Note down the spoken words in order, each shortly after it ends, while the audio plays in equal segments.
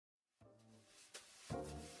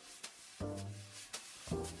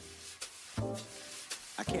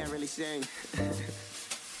can't really sing.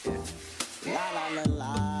 La, la, la,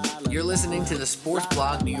 la, la, You're listening to the Sports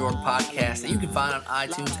Blog New York podcast that you can find on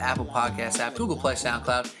iTunes, Apple Podcasts app, Google Play,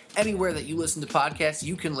 SoundCloud, anywhere that you listen to podcasts,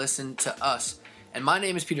 you can listen to us. And my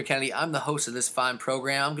name is Peter Kennedy. I'm the host of this fine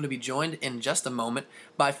program. I'm going to be joined in just a moment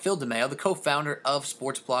by Phil DeMeo, the co-founder of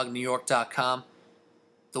SportsBlogNewYork.com.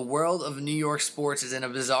 The world of New York sports is in a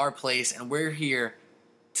bizarre place, and we're here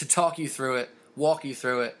to talk you through it, walk you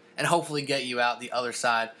through it, and hopefully get you out the other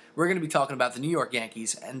side. We're going to be talking about the New York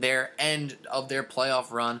Yankees and their end of their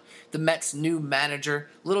playoff run, the Mets' new manager,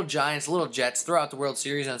 little Giants, little Jets throughout the World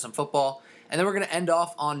Series and some football. And then we're going to end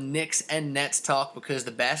off on Knicks and Nets talk because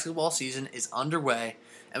the basketball season is underway.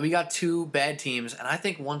 And we got two bad teams, and I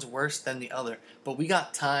think one's worse than the other. But we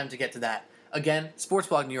got time to get to that. Again, Sports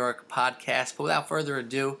Blog New York podcast. But without further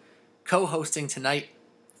ado, co-hosting tonight,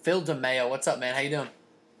 Phil DeMeo. What's up, man? How you doing?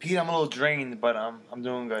 Pete, I'm a little drained, but I'm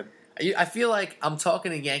doing good. I feel like I'm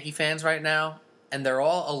talking to Yankee fans right now, and they're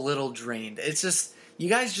all a little drained. It's just, you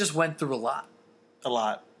guys just went through a lot. A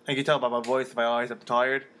lot. I can tell by my voice, my eyes, I'm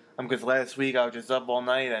tired. Because last week I was just up all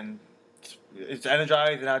night and it's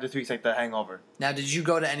energized, and now this week's like the hangover. Now, did you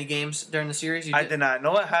go to any games during the series? I did not.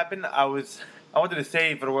 Know what happened? I wanted to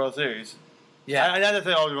save for the World Series. Yeah. I didn't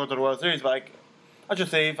say I was going to the World Series, but like, I'll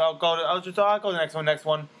just save. I'll go to the next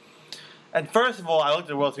one. And first of all, I looked at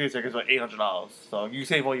the World Series tickets for $800. So you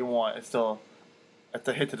save all you want, it's a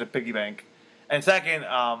hit to the piggy bank. And second,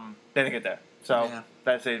 they didn't get there. So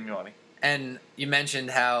that saved me money. And you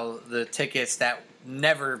mentioned how the tickets that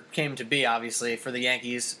never came to be, obviously, for the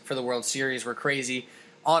Yankees for the World Series were crazy.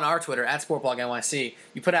 On our Twitter, at SportBlogNYC,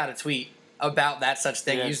 you put out a tweet about that such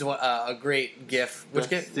thing. Yeah. You used a great GIF. Which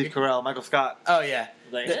GIF? Steve Carell, Michael Scott. Oh, yeah.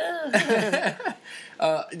 Like,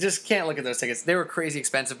 Just can't look at those tickets. They were crazy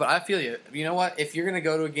expensive, but I feel you. You know what? If you're going to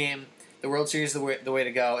go to a game, the World Series is the way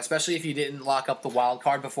to go, especially if you didn't lock up the wild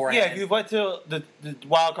card beforehand. yeah, if you went to the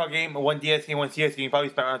wild card game, one DS game, one CS game, you probably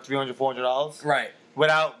spent around $300, $400. Right.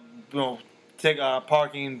 Without,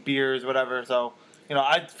 parking, beers, whatever. So,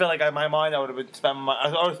 I feel like in my mind, I would have spent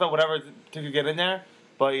whatever to get in there.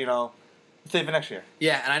 But, save for next year.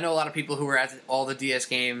 Yeah, and I know a lot of people who were at all the DS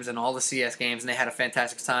games and all the CS games, and they had a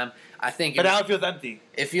fantastic time. I think, But now it feels empty.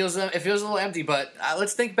 It feels a little empty. But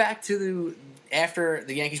let's think back to after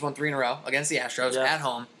the Yankees won 3 in a row against the Astros at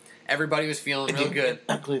home. Everybody was feeling real good.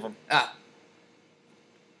 Cleveland.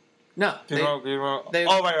 No, they won 3 in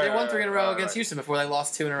a row right, against Houston before they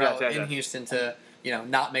lost 2 in a row in Houston to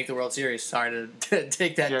not make the World Series. Sorry to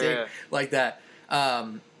take that dig like that.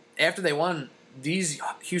 After they won, these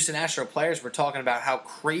Houston Astro players were talking about how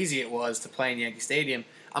crazy it was to play in Yankee Stadium.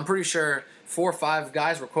 I'm pretty sure 4 or 5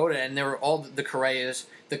 guys were quoted, and they were all the Correas,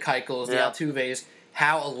 the Keuchels, the Altuves,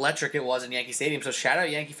 how electric it was in Yankee Stadium. So shout out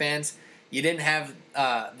Yankee fans. You didn't have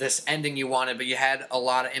this ending you wanted, but you had a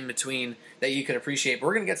lot of in between that you could appreciate. But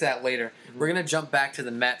we're going to get to that later. Mm-hmm. We're going to jump back to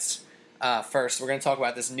the Mets first. We're going to talk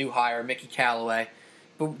about this new hire, Mickey Callaway.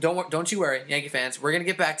 But don't you worry, Yankee fans. We're going to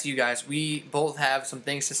get back to you guys. We both have some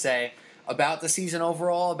things to say about the season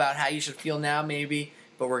overall, about how you should feel now maybe,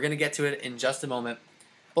 but we're going to get to it in just a moment.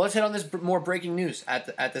 But let's hit on this more breaking news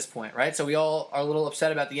at this point, right? So we all are a little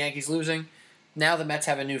upset about the Yankees losing. Now the Mets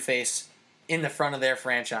have a new face in the front of their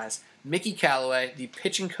franchise. Mickey Callaway, the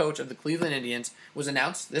pitching coach of the Cleveland Indians, was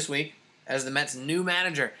announced this week as the Mets' new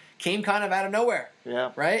manager. Came kind of out of nowhere,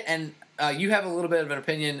 right? And you have a little bit of an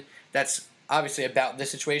opinion that's obviously about this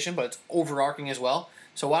situation, but it's overarching as well.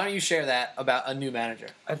 So why don't you share that about a new manager?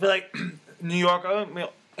 I feel like New York, I can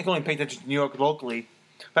only pay attention to New York locally,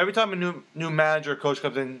 but every time a new manager or coach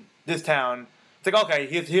comes in this town, it's like, okay,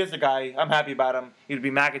 here's the guy. I'm happy about him. He'd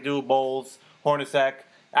be McAdoo, Bowles, Hornacek,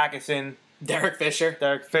 Atkinson, Derek Fisher.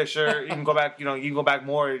 You can go back, you can go back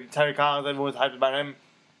more. Terry Collins, everyone's hyped about him.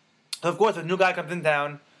 So of course, a new guy comes in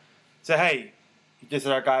town, say, hey, this is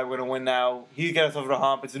our guy. We're gonna win now. He gets us over the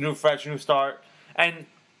hump. It's a new, fresh, new start. And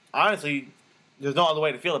honestly, there's no other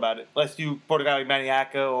way to feel about it. Unless you put a guy like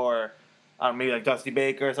Maniaca or maybe like Dusty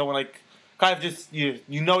Baker or someone like kind of just you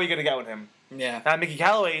know you're gonna get with him. Yeah. Now Mickey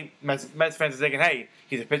Callaway, Mets fans are thinking, hey,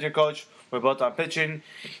 he's a pitching coach. We're built on pitching.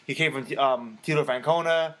 He came from Tito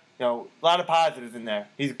Francona. A lot of positives in there.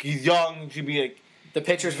 He's young. He should be like. The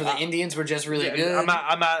pitchers for the Indians were just really good.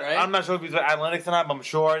 I'm not sure if he's with analytics or not, but I'm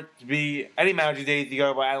sure to be any manager days you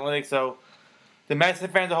go by analytics. So the Mets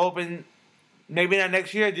fans are hoping maybe not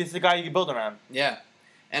next year. This is the guy you can build around. Yeah,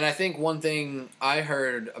 and I think one thing I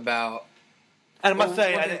heard about. And I must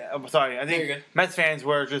say, I'm sorry. I think Mets fans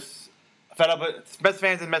were just fed up. Mets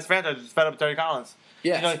fans and Mets fans are just fed up with Terry Collins.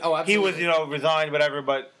 Yeah. He was resigned, whatever.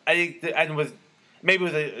 But I think the end was maybe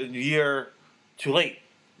it was a year too late.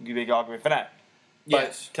 You can make an argument for that.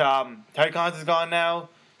 Yes. But Terry Collins is gone now.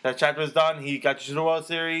 That chapter is done. He got you to the World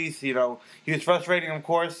Series. You know, he was frustrating, of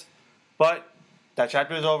course, but that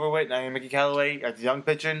chapter is over with. Now you're Mickey Callaway, got the young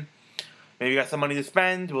pitching. Maybe you got some money to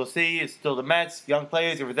spend. We'll see. It's still the Mets, young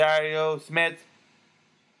players, Rosario, Smith.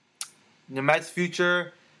 The Mets'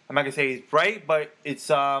 future, I'm not gonna say it's bright, but it's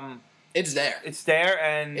there. It's there,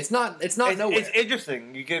 and it's not nowhere. It's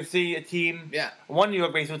interesting. You can see a team, one New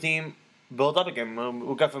York baseball team, build up again.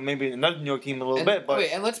 We'll get from maybe another New York team a little bit, but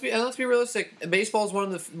let's be realistic. Baseball is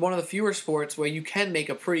one of the fewer sports where you can make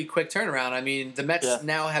a pretty quick turnaround. I mean, the Mets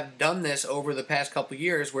now have done this over the past couple of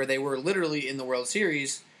years, where they were literally in the World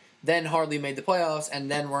Series, then hardly made the playoffs, and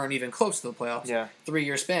then weren't even close to the playoffs.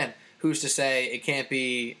 3-year span. Who's to say it can't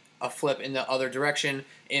be a flip in the other direction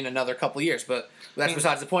in another couple of years? But that's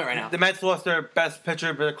besides the point right now. The Mets lost their best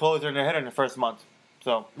pitcher, their closer, and their hitter in the first month.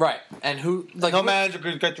 So right, and who no manager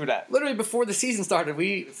could get through that. Literally before the season started,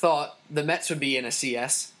 we thought the Mets would be in a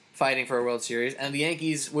CS fighting for a World Series, and the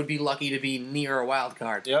Yankees would be lucky to be near a wild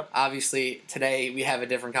card. Yep. Obviously, today we have a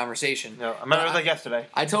different conversation. No, I remember it was like yesterday.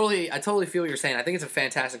 I totally feel what you're saying. I think it's a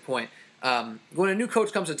fantastic point. When a new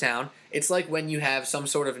coach comes to town, it's like when you have some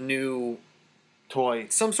sort of new toy,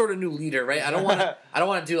 some sort of new leader, right? I don't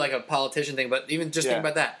want to do like a politician thing, but even just think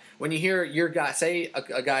about that. When you hear your guy, say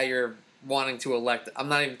a guy you're wanting to elect, I'm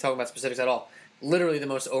not even talking about specifics at all. Literally the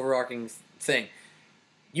most overarching thing.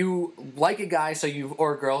 You like a guy,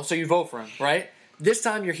 or a girl, so you vote for him, right? This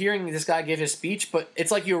time you're hearing this guy give his speech, but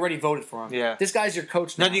it's like you already voted for him. Yeah. This guy's your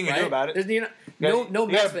coach now. Nothing you can do about it. You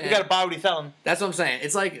got to buy what he's selling. That's what I'm saying.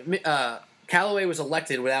 It's like Callaway was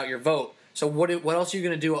elected without your vote. So what else are you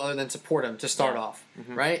going to do other than support him to start off,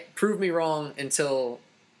 right? Prove me wrong until.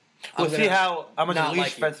 We'll see how much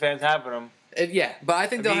leash fans have with him. But I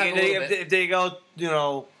think they'll have a little bit. If they go,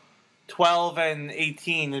 12 and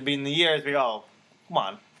 18 and be in the year, it's like, oh, come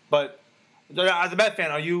on. But as a Mets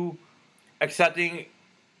fan, are you accepting?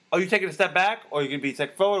 Are you taking a step back, or are you going to be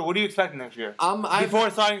step forward? What are you expecting next year? Before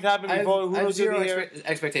signings happen, I have zero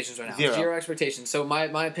expectations right now. Zero expectations. So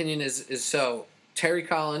my opinion is so Terry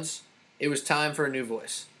Collins. It was time for a new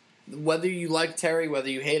voice. Whether you liked Terry, whether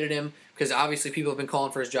you hated him, because obviously people have been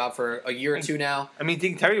calling for his job for a year or two now. I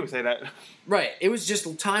think Terry would say that. Right. It was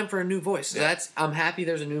just time for a new voice. Yeah. I'm happy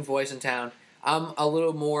there's a new voice in town. I'm a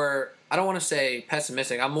little more, I don't want to say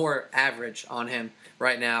pessimistic. I'm more average on him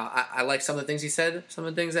right now. I like some of the things he said. Some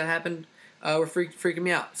of the things that happened were freaking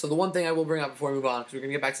me out. So the one thing I will bring up before we move on, because we're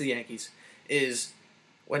going to get back to the Yankees, is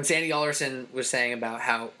when Sandy Alderson was saying about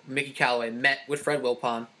how Mickey Callaway met with Fred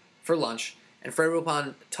Wilpon for lunch, and Fred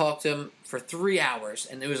Wilpon talked to him for 3 hours,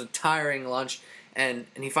 and it was a tiring lunch, and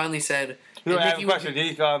he finally said... I have a question. Did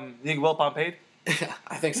you think Wilpon paid?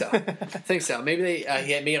 I think so. Maybe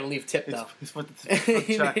he made him leave tip, though.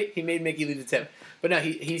 He made Mickey leave the tip. But no,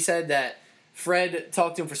 he said that Fred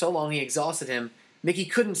talked to him for so long, he exhausted him. Mickey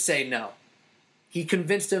couldn't say no. He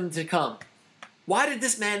convinced him to come. Why did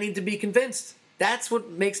this man need to be convinced? That's what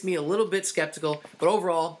makes me a little bit skeptical. But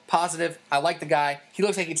overall, positive. I like the guy. He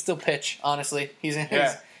looks like he'd still pitch, honestly. He's in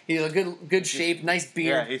a good shape, nice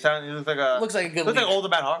beard. Yeah, he looks like a good looks like old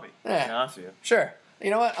Matt Harvey. Yeah. To be honest with you. Sure. You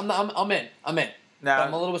know what? I'm in. Now, but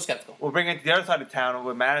I'm a little bit skeptical. We'll bring it to the other side of town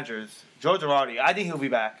with managers. Joe Girardi, I think he'll be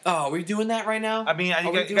back. Oh, are we doing that right now? I mean, I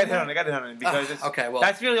think I got hit on it because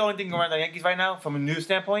that's really the only thing going around the Yankees right now from a news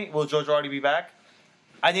standpoint. Will Joe Girardi be back?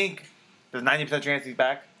 I think there's 90% chance he's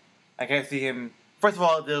back. I can't see him. First of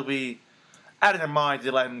all, they'll be out of their minds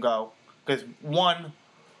to let him go because one,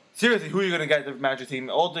 seriously, who are you going to get the manager team?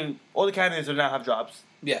 All the candidates will now have jobs.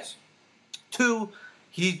 Yes. 2,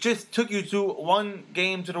 he just took you to one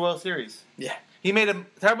game to the World Series. Yeah. He made a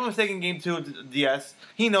terrible mistake in Game 2 of the DS.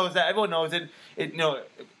 He knows that. Everyone knows it.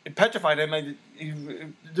 It petrified him.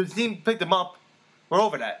 The team picked him up. We're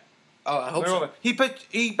over that. Oh, I hope so.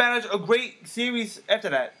 He managed a great series after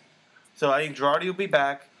that. So I think Girardi will be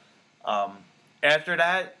back. After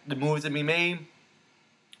that, the moves that we made,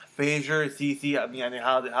 Frazier, CeCe. I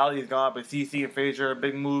think Holly's gone, but CeCe and Frazier are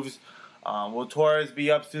big moves. Will Torres be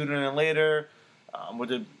up sooner than later?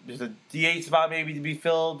 There's a DH spot maybe to be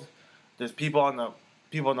filled. There's people on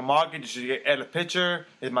the market. You should add a pitcher.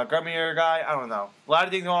 Is Montgomery your guy? I don't know. A lot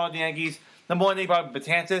of things going on with the Yankees. Number one thing about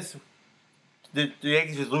Betances, the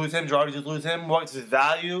Yankees just lose him. Girardi just lose him. What's his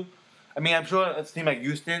value? I mean, I'm sure a team like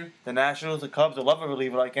Houston, the Nationals, the Cubs, will love a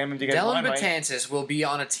reliever like him. Dylan Betances will be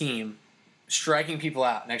on a team striking people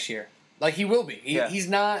out next year. Like, he will be. He's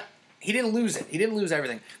not... He didn't lose it. He didn't lose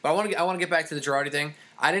everything. But I want to get back to the Girardi thing.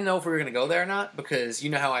 I didn't know if we were going to go there or not because you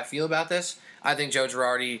know how I feel about this. I think Joe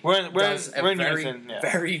Girardi does a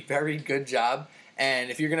very, very good job.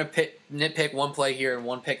 And if you're going to nitpick one play here and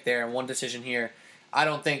one pick there and one decision here, I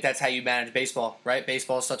don't think that's how you manage baseball, right?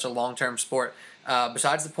 Baseball is such a long-term sport.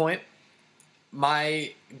 Besides the point,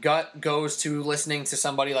 my gut goes to listening to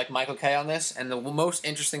somebody like Michael Kay on this, and the most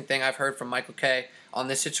interesting thing I've heard from Michael Kay on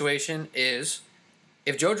this situation is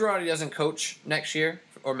if Joe Girardi doesn't coach next year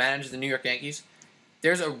or manage the New York Yankees,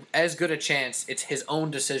 there's as good a chance it's his own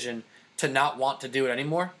decision to not want to do it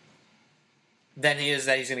anymore than he is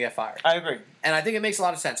that he's going to get fired. I agree. And I think it makes a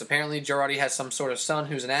lot of sense. Apparently, Girardi has some sort of son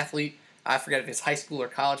who's an athlete. I forget if it's high school or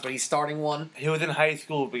college, but he's starting one. He was in high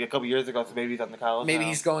school a couple years ago, so maybe he's on the college Maybe now.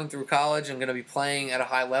 he's going through college and going to be playing at a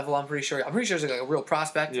high level. I'm pretty sure he's like a real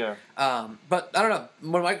prospect. Yeah. But I don't know.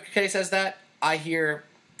 When Mike Kay says that, I hear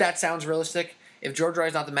that sounds realistic. If George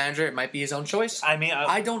Girardi's not the manager, it might be his own choice. I mean,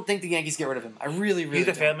 I don't think the Yankees get rid of him. I really he's a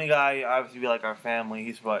don't. family guy. Obviously, we like our family.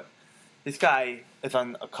 He's what? This guy is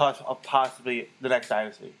on a cusp of possibly the next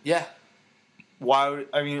dynasty. Yeah.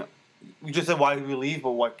 We just said why would he leave,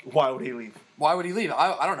 but why would he leave? Why would he leave?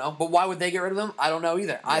 I don't know. But why would they get rid of him? I don't know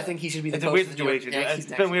either. Yeah. I think he should be the coach of the New York Yankees.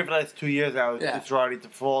 It's been weird for the last 2 years now. It's Girardi's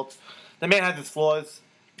fault. The man has his flaws.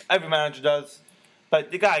 Every manager does. But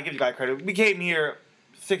the guy, give the guy credit. We came here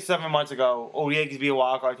 6-7 months ago. The Yankees be a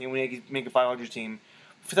wild card team. The Yankees make a 500 team.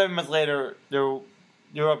 7 months later, they're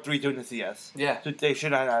up 3-2 in the CS. Yeah. So they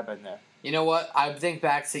should not have been there. You know what? I think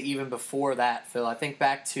back to even before that, Phil. I think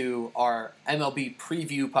back to our MLB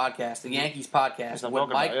preview podcast, the Yankees podcast, when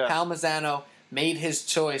Mike Palmisano made his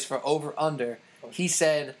choice for over-under. He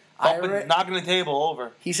said, knocking the table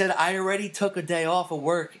over. He said, I already took a day off of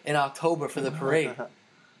work in October for the parade.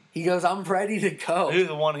 He goes, I'm ready to go. He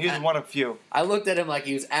was one of few. I looked at him like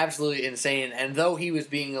he was absolutely insane, and though he was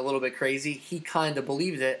being a little bit crazy, he kind of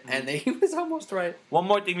believed it, and he was almost right. One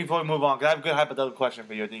more thing before we move on, because I have a good hypothetical question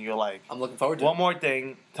for you I think you'll like. I'm looking forward to it. One more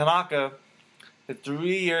thing. Tanaka, the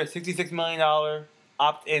 3-year, $66 million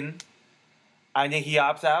opt-in. I think he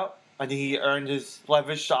opts out. I think he earned his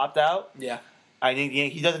leverage to opt out. Yeah. I think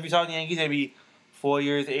he doesn't resign the Yankees. Maybe 4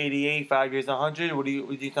 years, 88, 5 years, 100. What do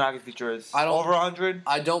you think Tanaka's future is? Over 100?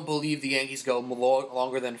 I don't believe the Yankees go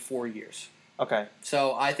longer than 4 years. Okay.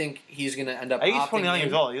 So I think he's going to end up He's 29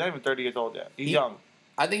 years old. He's not even 30 years old yet. He's young.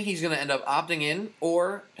 I think he's going to end up opting in,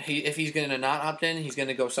 or if he's going to not opt in, he's going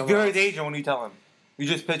to go somewhere else. If you're his agent, what do you tell him? You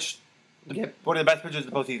just pitched one of the best pitchers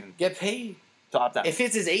of the postseason. Get paid. To opt out. If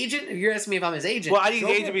it's his agent, if you're asking me if I'm his agent. Well, I think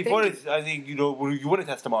his agent before this, I think you wouldn't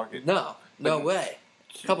test the market. No way.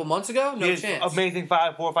 A couple months ago, no chance. Amazing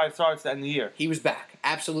 4 or 5 starts at the end of the year. He was back,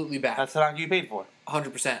 absolutely back. That's the amount you paid for.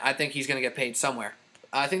 100%. I think he's going to get paid somewhere.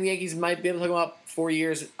 I think the Yankees might be able to hook him up 4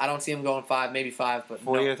 years. I don't see him going 5, maybe 5, but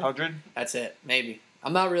 4 years, 100. That's it, maybe.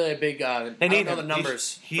 I'm not really a big. I don't know the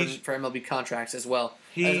numbers for MLB contracts as well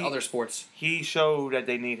as other sports. He showed that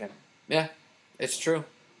they need him. Yeah, it's true.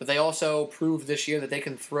 But they also proved this year that they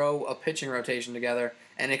can throw a pitching rotation together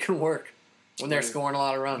and it can work when they're scoring a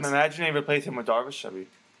lot of runs. Imagine they replace him with Darvish. That'd be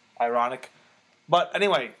ironic. But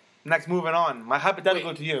anyway, next moving on. My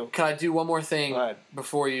hypothetical to you. Can I do one more thing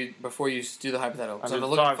before you do the hypothetical? I'm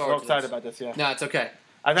so excited about this. Yeah. No, it's okay.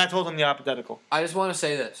 I've not told him the hypothetical. I just want to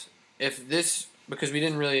say this: because we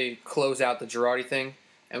didn't really close out the Girardi thing,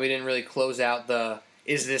 and we didn't really close out the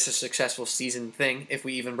is this a successful season thing, if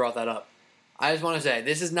we even brought that up. I just want to say,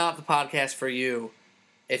 this is not the podcast for you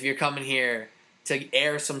if you're coming here to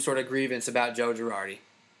air some sort of grievance about Joe Girardi.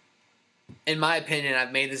 In my opinion,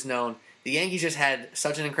 I've made this known, the Yankees just had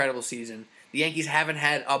such an incredible season. The Yankees haven't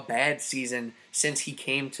had a bad season since he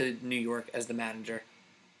came to New York as the manager.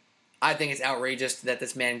 I think it's outrageous that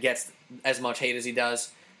this man gets as much hate as he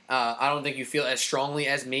does. I don't think you feel as strongly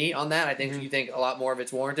as me on that. I think you think a lot more of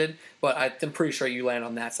it's warranted, but I'm pretty sure you land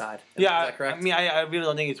on that side. Is that correct? I mean, I really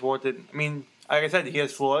don't think it's warranted. I mean, like I said, he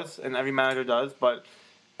has flaws, and every manager does, but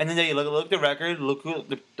and then you look at the record, look who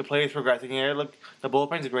the players progressing here. Look, the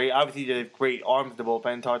bullpen's great. Obviously, they have great arms at the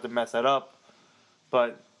bullpen. It's hard to mess that up,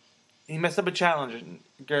 but he messed up a challenge.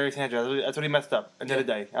 Gary Sanchez, that's what he messed up at the end of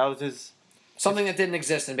the day. That was his something that didn't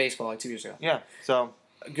exist in baseball like 2 years ago. Yeah, so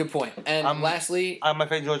good point. And lastly, I'm my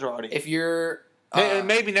favorite Joe Girardi. If you're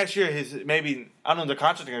maybe next year I don't know the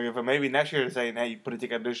contract they're gonna give, but maybe next year they're saying, hey, you put it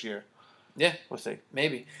together this year. Yeah, we'll see.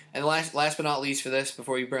 Maybe. And last but not least for this,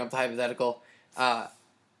 before you bring up the hypothetical,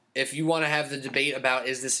 if you want to have the debate about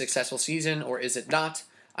is this a successful season or is it not,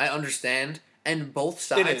 I understand. And both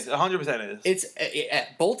sides. It is. 100% it is.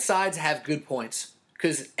 Both sides have good points.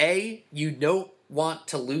 Because A, you don't want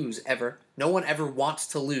to lose ever. No one ever wants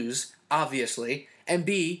to lose, obviously. And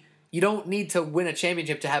B, you don't need to win a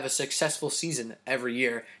championship to have a successful season every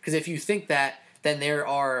year. Because if you think that, then there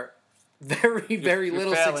are very, very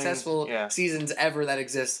little successful seasons ever that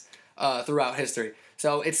exist throughout history.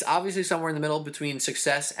 So it's obviously somewhere in the middle between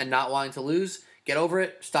success and not wanting to lose. Get over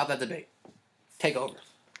it. Stop that debate. Take over.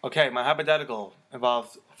 Okay, my hypothetical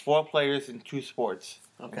involves 4 players in 2 sports.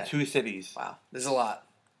 Okay. In 2 cities. Wow, there's a lot.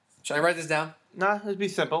 Should I write this down? Nah, it'd be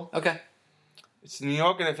simple. Okay. It's New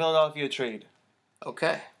York and a Philadelphia trade.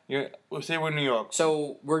 Okay. We'll say we're in New York.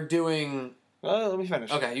 So we're doing. Let me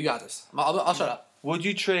finish. Okay, you got this. I'll shut up. Would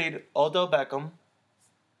you trade Odell Beckham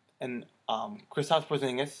and Kristaps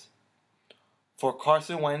Porzingis for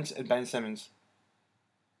Carson Wentz and Ben Simmons?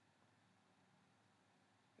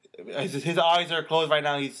 His eyes are closed right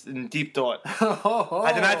now. He's in deep thought.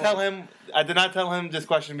 I did not tell him this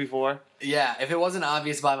question before. Yeah, if it wasn't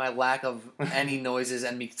obvious by my lack of any noises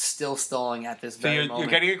and me still stalling at this very moment.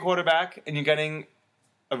 You're getting a quarterback and you're getting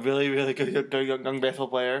a really, really good young basketball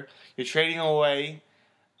player. You're trading away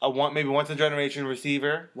maybe once a generation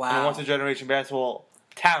receiver and a once a generation basketball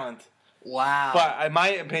talent. Wow. But in my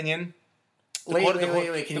opinion, wait.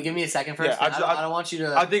 Can you give me a second first? Yeah, I don't want you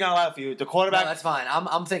to. I think I'll laugh for you. The quarterback. No, that's fine.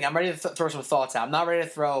 I'm thinking. I'm ready to throw some thoughts out. I'm not ready to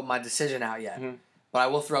throw my decision out yet, but I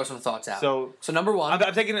will throw some thoughts out. So number one,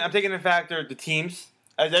 I'm taking in factor the teams.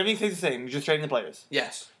 Everything stays the same. You're just trading the players.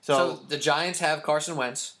 Yes. So the Giants have Carson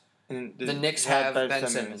Wentz. And the Knicks have Ben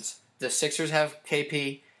Simmons. The Sixers have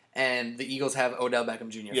KP, and the Eagles have Odell Beckham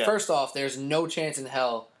Jr. Yeah. First off, there's no chance in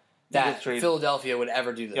hell that Philadelphia would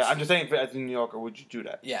ever do this. Yeah, I'm just saying, as a New Yorker, would you do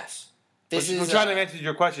that? Yes. I'm trying to answer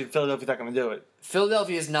your question. Philadelphia's not going to do it.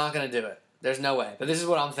 Philadelphia is not going to do it. There's no way. But this is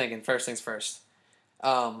what I'm thinking. First things first.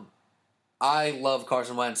 I love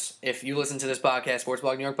Carson Wentz. If you listen to this podcast, Sports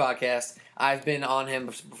Blog New York podcast, I've been on him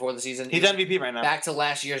before the season. He's MVP right now. Back to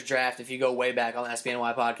last year's draft, if you go way back on the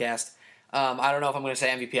SBNY podcast. I don't know if I'm going to say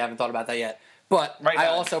MVP. I haven't thought about that yet. But I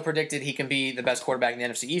also predicted he can be the best quarterback in the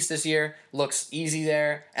NFC East this year. Looks easy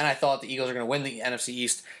there. And I thought the Eagles are going to win the NFC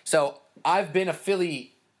East. So I've been a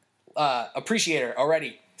Philly appreciator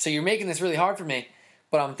already. So you're making this really hard for me.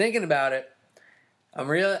 But I'm thinking about it. I'm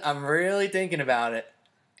really thinking about it.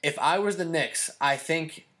 If I was the Knicks, I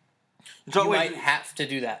think you might have to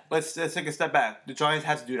do that. Let's take a step back. The Giants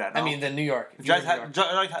have to do that. No? I mean, the New York.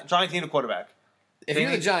 Giants need a quarterback. If you're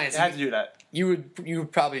the Giants, you have to do that.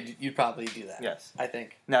 You'd probably do that. Yes, I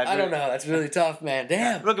think. No, I don't know. That's really tough, man.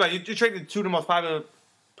 Damn. Look, man, you traded 2 of the most popular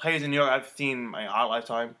players in New York I've seen in our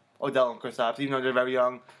lifetime. Odell and Kristaps, even though they're very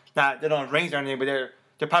young. They don't have rings or anything, but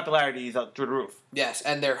their popularity is up through the roof. Yes,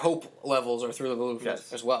 and their hope levels are through the roof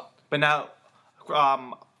as well. But now,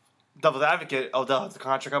 devil's advocate, Odell has a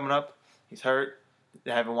contract coming up. He's hurt.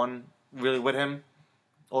 They haven't won really with him.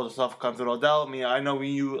 All the stuff comes with Odell. I mean, I know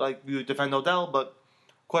you defend Odell, but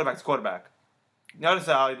quarterback's quarterback. The other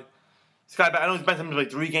side, I know he's been to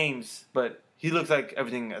 3 games, but he looks like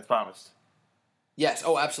everything as promised. Yes,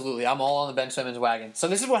 absolutely. I'm all on the Ben Simmons wagon. So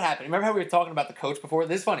this is what happened. Remember how we were talking about the coach before?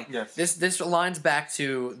 This is funny. Yes. This aligns back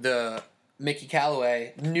to the Mickey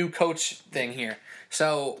Callaway new coach thing here.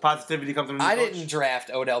 So positivity comes from the new coach. I didn't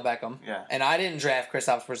draft Odell Beckham. Yeah. And I didn't draft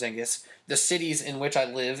Kristaps Porzingis. The cities in which I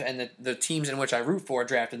live and the teams in which I root for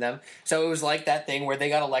drafted them. So it was like that thing where they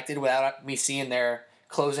got elected without me seeing their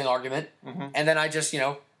closing argument. Mm-hmm. And then I just,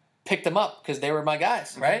 picked them up because they were my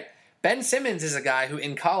guys, mm-hmm. right? Ben Simmons is a guy who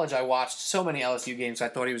in college I watched so many LSU games, so I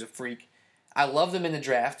thought he was a freak. I loved him in the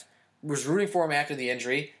draft, was rooting for him after the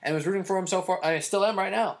injury, and was rooting for him so far. I still am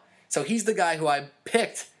right now. So he's the guy who I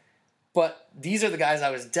picked, but these are the guys I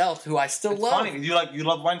was dealt who I still love. It's funny. You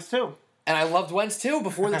love Wentz too. And I loved Wentz too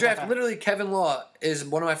before the draft. Literally, Kevin Law is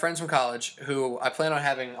one of my friends from college who I plan on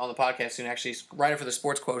having on the podcast soon. Actually, he's a writer for the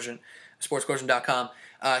Sports Quotient, sportsquotient.com.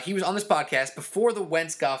 He was on this podcast before the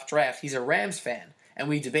Wentz Goff draft. He's a Rams fan. And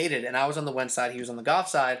we debated, and I was on the Wentz side, he was on the Goff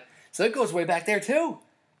side. So it goes way back there, too.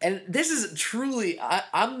 And this is truly,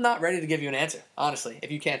 I'm not ready to give you an answer, honestly, if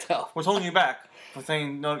you can't tell. What's holding you back from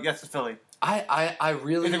saying no, yes to Philly? I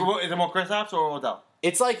really... Is it more Kristaps or Odell?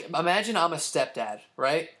 It's like, imagine I'm a stepdad,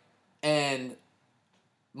 right? And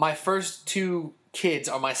my first 2 kids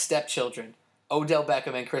are my stepchildren, Odell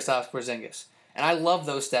Beckham and Kristaps Porzingis. And I love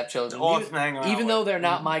those stepchildren. Even though they're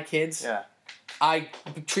not my kids, I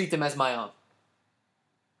treat them as my own.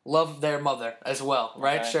 Love their mother as well,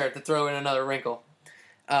 right? Okay. Sure, to throw in another wrinkle.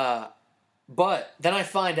 But then I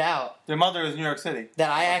find out... Their mother is New York City. That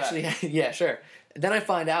I actually... Yeah, sure. Then I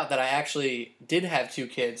find out that I actually did have 2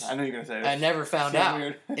 kids. I knew you were going to say this. I never found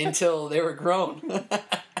out until they were grown.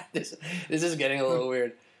 This is getting a little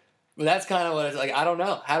weird. But that's kind of what it's like. I don't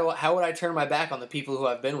know. How would I turn my back on the people who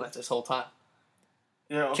I've been with this whole time?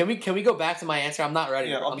 Yeah. Can we go back to my answer? I'm not ready.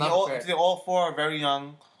 Yeah, I'm not prepared. All 4 are very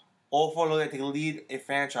young. All 4 look like they can lead a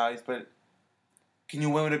franchise, but can you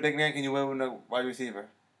win with a big man? Can you win with a wide receiver?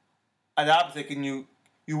 And the opposite, you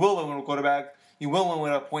will win with a quarterback. You will win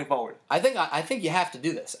with a point forward. I think you have to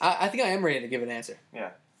do this. I think I am ready to give an answer.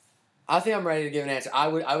 Yeah. I think I'm ready to give an answer. I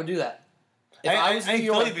would do that. I think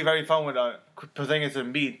Philly would be very fun with Porzingis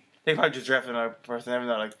and Embiid. They probably just drafted another person. Every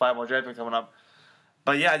like 5 more draft picks coming up.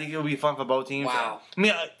 But yeah, I think it would be fun for both teams. Wow. I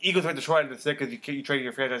mean, Eagles went to Detroit in the stick because you trade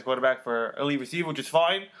your franchise quarterback for elite receiver, which is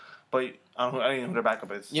fine. But I don't know who their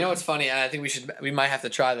backup is. You know what's funny? And I think we might have to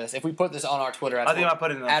try this. If we put this on our Twitter, I think I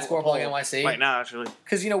put it in at Sportblog NYC right now, actually.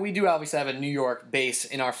 Because we do obviously have a New York base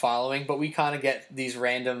in our following, but we kind of get these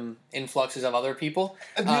random influxes of other people.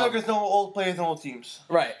 And New Yorkers know old players and old teams.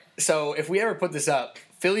 Right. So if we ever put this up,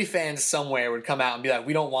 Philly fans somewhere would come out and be like,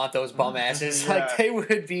 "We don't want those bum asses." Yeah. Like they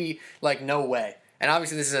would be like, "No way." And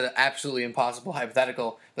obviously, this is an absolutely impossible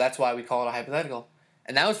hypothetical. But that's why we call it a hypothetical.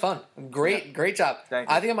 And that was fun. Great job. Thank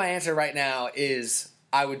you. I think my answer right now is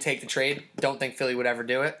I would take the trade. Don't think Philly would ever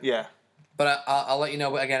do it. Yeah. But I'll let you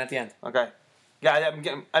know again at the end. Okay. Yeah,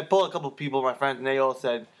 I pulled a couple of people, my friends, and they all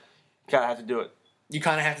said, "You gotta have to do it." You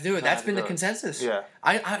kind of have to do it. That's been the consensus. Yeah.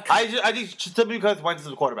 I just simply because Wentz is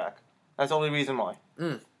the quarterback. That's the only reason why.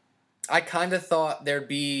 I kind of thought there'd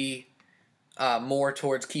be more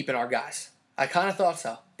towards keeping our guys. I kind of thought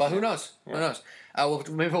so, but who knows? Yeah. Who knows?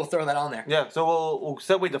 Maybe we'll throw that on there. Yeah. So we'll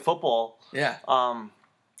segue to football. Yeah. Well,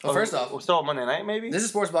 first off, we're still on Monday night, maybe. This is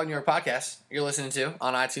Sports Blog New York podcast you're listening to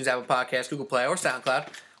on iTunes, Apple Podcasts, Google Play, or SoundCloud,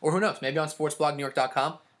 or who knows? Maybe on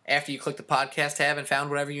sportsblognewyork.com after you click the podcast tab and found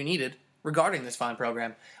whatever you needed regarding this fine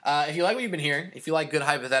program. If you like what you've been hearing, if you like good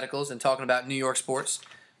hypotheticals and talking about New York sports,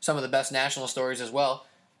 some of the best national stories as well,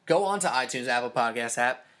 go on to iTunes, Apple Podcast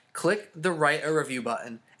app, click the write a review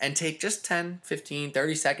button, and take just 10, 15,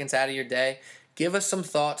 30 seconds out of your day. Give us some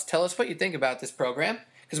thoughts. Tell us what you think about this program,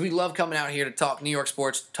 because we love coming out here to talk New York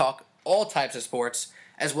sports, talk all types of sports,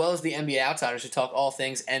 as well as the NBA Outsiders who talk all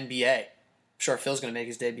things NBA. I'm sure Phil's going to make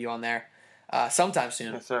his debut on there sometime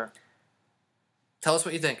soon. Yes, sir. Tell us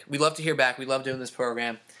what you think. We love to hear back. We love doing this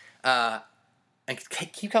program. And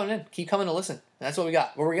keep coming in. Keep coming to listen. And that's what we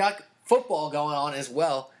got. Well, we got football going on as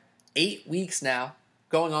well. 8 weeks now.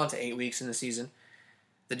 Going on to 8 weeks in the season.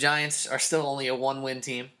 The Giants are still only a 1-win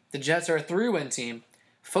team. The Jets are a 3-win team.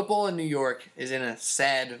 Football in New York is in a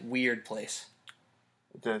sad, weird place.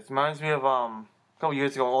 It reminds me of a couple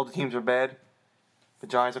years ago, all the teams were bad. The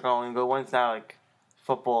Giants are going to go win. It's now like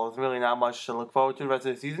football is really not much to look forward to the rest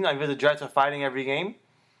of the season. I feel the Jets are fighting every game,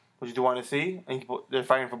 which you do want to see. And they're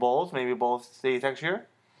fighting for bowls. Maybe bowls stays next year.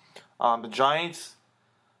 The Giants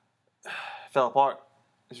fell apart.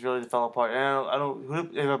 It's really fell apart. And I don't who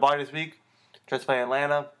they have a bye this week. Jets play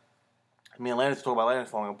Atlanta. I mean, Atlanta's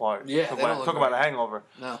falling apart. Yeah, talk about a hangover.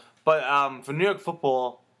 No. But for New York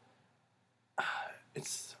football,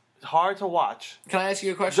 it's hard to watch. Can I ask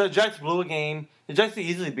you a question? The Jets blew a game. The Jets could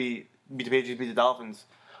easily beat the Patriots, beat the Dolphins.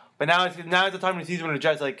 But now it's the time of the season when the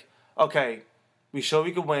Jets okay, we showed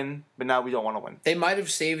we could win, but now we don't want to win. They might have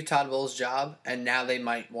saved Todd Bowles' job, and now they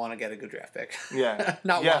might want to get a good draft pick. Yeah.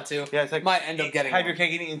 Want to. Yeah, it's might end up getting have one. your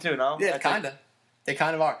cake and eating too, no? Yeah, kind of. They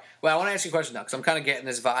kind of are. Well, I want to ask you a question, though, because I'm kind of getting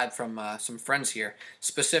this vibe from some friends here,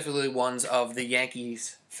 specifically ones of the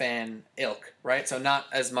Yankees fan ilk, right? So not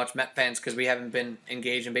as much Met fans because we haven't been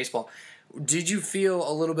engaged in baseball. Did you feel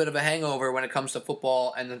a little bit of a hangover when it comes to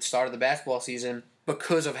football and the start of the basketball season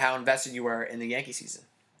because of how invested you were in the Yankee season?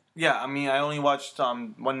 Yeah, I mean, I only watched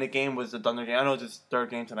when the game was the Thunder game. I know it's his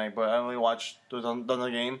third game tonight, but I only watched the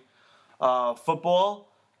Thunder game. Football,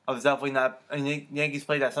 I was definitely not. And Yankees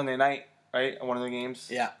played that Sunday night, right? In one of the games.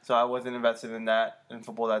 Yeah. So I wasn't invested in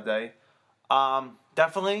football that day. I was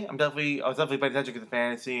definitely paying attention to the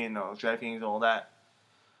fantasy and DraftKings and all that.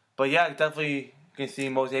 But yeah, definitely can see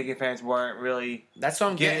most Yankee fans weren't really. That's what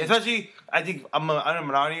I'm getting. Especially, I think I'm a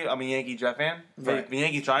minority. I'm a Yankee Jet fan. Right. The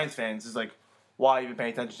Yankee Giants fans is like, why are you even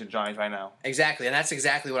paying attention to the Giants right now? Exactly, and that's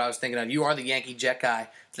exactly what I was thinking of. You are the Yankee Jet guy.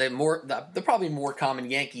 The probably more common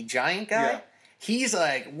Yankee Giant guy. Yeah. He's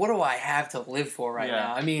like, what do I have to live for right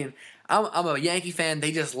now? I mean, I'm a Yankee fan.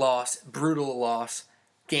 They just lost. Brutal loss.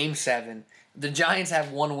 Game 7. The Giants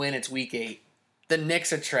have one win. It's week 8. The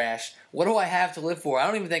Knicks are trash. What do I have to live for? I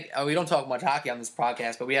don't even think... we don't talk much hockey on this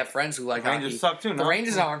podcast, but we have friends who like the hockey. Rangers suck too, no? The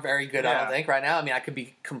Rangers aren't very good, I Yeah. don't think, right now. I mean, I could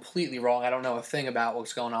be completely wrong. I don't know a thing about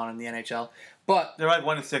what's going on in the NHL. But... They're like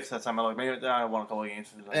 1-6 that time. Maybe they won a couple of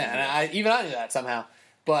games. Yeah, and I knew that somehow.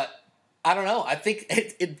 But I don't know. I think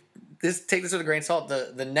take this with a grain of salt.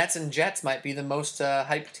 The Nets and Jets might be the most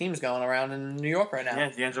hyped teams going around in New York right now. Yeah,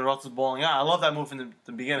 D'Angelo Russell's balling out. I love that move from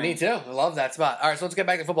the beginning. Me too. I love that spot. All right, so let's get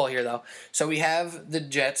back to football here, though. So we have the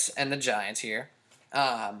Jets and the Giants here.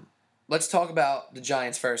 Let's talk about the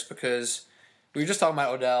Giants first because we were just talking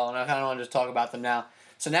about Odell, and I kind of want to just talk about them now.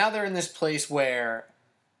 So now they're in this place where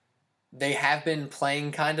they have been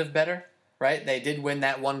playing kind of better, right? They did win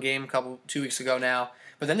that one game 2 weeks ago now.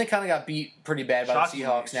 But then they kind of got beat pretty bad by the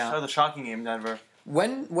Seahawks now. The shocking game in Denver.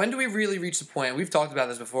 When do we really reach the point? We've talked about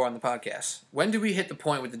this before on the podcast. When do we hit the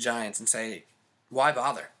point with the Giants and say, why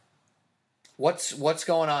bother? What's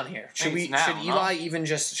going on here? Should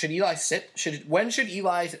Eli sit? When should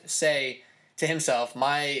Eli say to himself,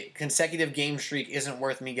 my consecutive game streak isn't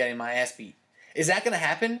worth me getting my ass beat? Is that going to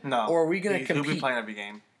happen? No. Or are we going to compete? He'll be playing every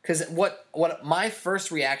game. Because what my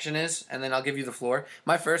first reaction is, and then I'll give you the floor.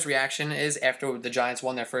 My first reaction is after the Giants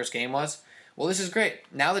won their first game was, well, this is great.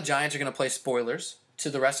 Now the Giants are going to play spoilers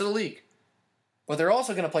to the rest of the league. But they're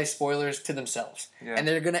also going to play spoilers to themselves. Yeah. And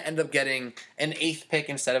they're going to end up getting an 8th pick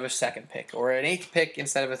instead of a 2nd pick, or an 8th pick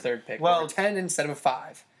instead of a 3rd pick, or a 10 instead of a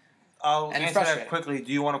 5. I'll answer that quickly.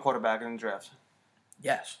 Do you want a quarterback in the draft?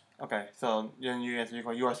 Yes. Okay, so you answer your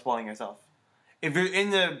question. You are spoiling yourself. If you're in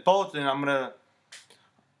the boat, then I'm going to...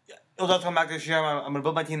 It'll just come back this year. I'm going to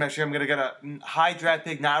build my team next year. I'm going to get a high draft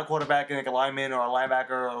pick, not a quarterback, and like a lineman or a linebacker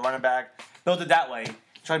or a running back. Build it that way.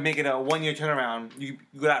 Try to make it a 1-year turnaround. You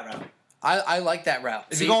go that route. I like that route.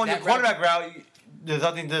 If you go on the quarterback route, there's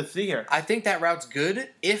nothing to see here. I think that route's good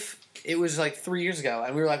if it was like 3 years ago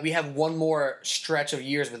and we were like, we have one more stretch of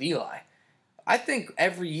years with Eli. I think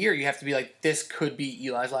every year you have to be like, this could be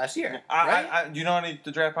Eli's last year. Right? Do you know any of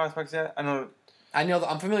the draft prospects yet? I know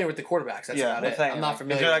I'm familiar with the quarterbacks. That's about it. I'm not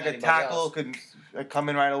familiar with anybody else. Is there like a tackle could come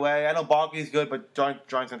in right away? I know Barkley's good, but Giants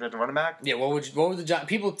going to draft a running back. Yeah, what would the Giants...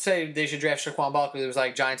 People say they should draft Saquon Barkley. It was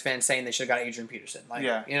like Giants fans saying they should have got Adrian Peterson. Like,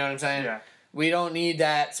 yeah. You know what I'm saying? Yeah. We don't need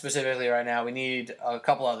that specifically right now. We need a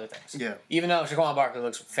couple other things. Yeah. Even though Saquon Barkley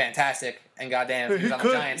looks fantastic, and goddamn, if he was on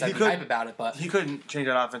the Giants, I'd be hype about it, but... He couldn't change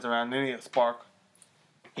that offense around. They need a spark.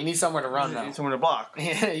 He needs somewhere to run, though. He needs somewhere to block.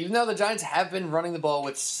 Yeah, even though the Giants have been running the ball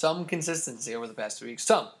with some consistency over the past 2 weeks.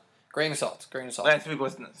 Some. Grain of salt. Last week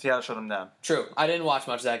was Seattle shut them down. True. I didn't watch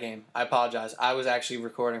much of that game. I apologize. I was actually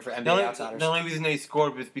recording for NBA Outsiders. The only reason they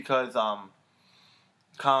scored was because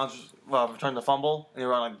Collins returned the fumble, and they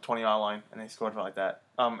were on like the 20-yard line, and they scored like that.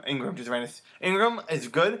 Ingram just ran his... Ingram is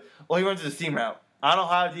good. Well, he runs the seam route. I don't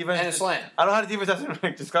know how the defense... And a slant. I don't know how the defense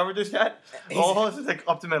hasn't discovered this yet. All is like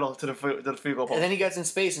up the middle to the field goal post. And then he gets in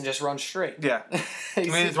space and just runs straight. Yeah. I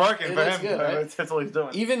mean, it's working for him. Good, right? That's all he's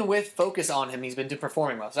doing. Even with focus on him, he's been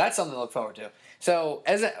performing well. So that's something to look forward to. So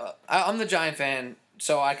I'm the Giant fan,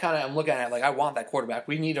 so I'm looking at it like I want that quarterback.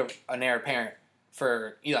 We need an heir apparent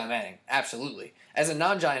for Eli Manning. Absolutely. As a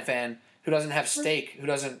non-Giant fan who doesn't have stake, who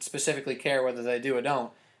doesn't specifically care whether they do or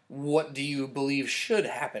don't, what do you believe should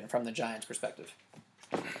happen from the Giants' perspective?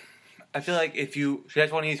 I feel like if you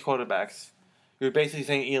draft one of these quarterbacks, you're basically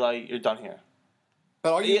saying, Eli, you're done here.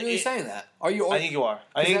 But are you really saying that? Are you? I think you are.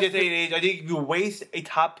 I think you waste a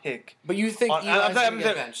top pick. But you think Eli's going to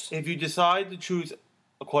get benched? If you decide to choose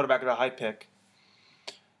a quarterback at a high pick,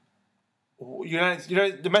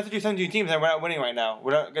 the message you send to your team is that we're not winning right now.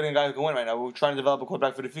 We're not getting a guy who can win right now. We're trying to develop a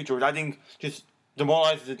quarterback for the future, which I think just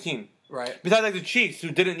demoralizes the team. Right. Besides, like the Chiefs,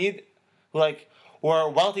 who didn't need, were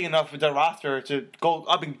wealthy enough with their roster to go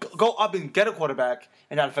up and get a quarterback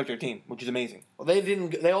and not affect their team, which is amazing. Well,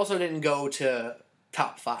 they also didn't go to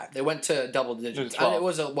top 5. They went to double digits. It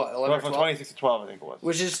was 11 or 12? From 26 to 12, I think it was.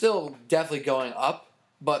 Which is still definitely going up.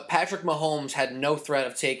 But Patrick Mahomes had no threat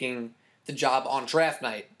of taking the job on draft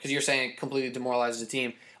night, because you're saying it completely demoralizes the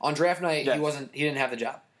team. On draft night, yes. He didn't have the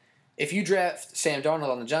job. If you draft Sam Darnold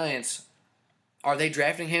on the Giants, are they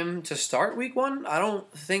drafting him to start week 1? I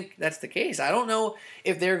don't think that's the case. I don't know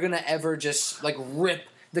if they're going to ever just rip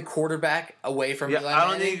the quarterback away from Eli Manning. I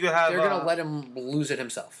don't think you could have... They're going to let him lose it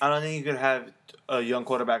himself. I don't think you could have a young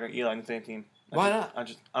quarterback and Eli in the same team. Why not? I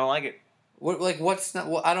don't like it. What's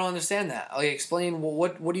not? I don't understand that. Explain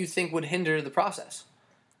what do you think would hinder the process?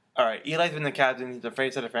 All right, Eli's been the captain, the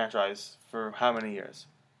face of the franchise for how many years?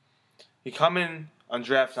 He come in on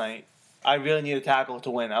draft night. I really need a tackle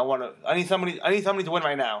to win. I need somebody to win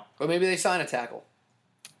right now. But maybe they sign a tackle.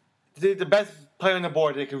 The best player on the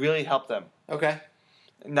board that could really help them. Okay.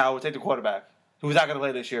 Now we'll take the quarterback, who's not going to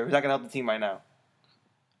play this year, who's not going to help the team right now.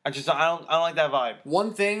 I don't like that vibe.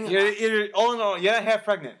 One thing. You're all in all, you're not half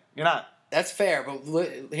pregnant. You're not. That's fair, but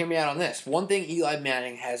hear me out on this. One thing Eli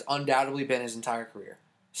Manning has undoubtedly been his entire career: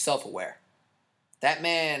 self-aware. That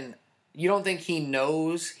man, you don't think he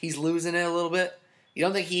knows he's losing it a little bit? You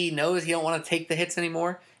don't think he knows he don't want to take the hits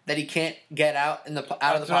anymore? That he can't get out of the pocket?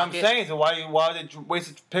 That's what I'm saying. So why did they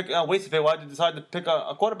waste a pick? Why did they decide to pick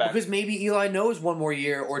a quarterback? Because maybe Eli knows 1 more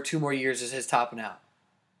year or 2 more years is his topping out.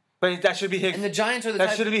 But that should be his. And the Giants are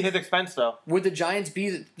that should be his expense, though. Would the Giants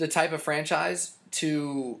be the type of franchise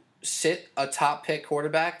to sit a top pick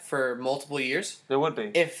quarterback for multiple years? There would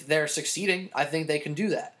be. If they're succeeding, I think they can do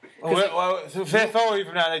that. So fast forward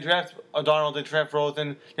from now, they draft a Darnold, they draft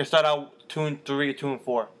Rosen, they start out 2-3,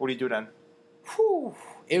 2-4. What do you do then? Whew.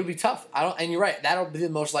 It would be tough. And you're right. That'll be the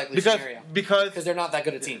most likely scenario because they're not that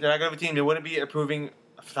good a team. They're not good of a team. They wouldn't be approving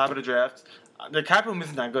at the top of the draft. Their cap room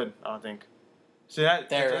isn't that good. I don't think. So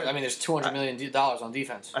there's $200 million on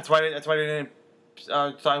defense. That's why they didn't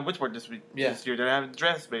sign Whitworth this year. They didn't have the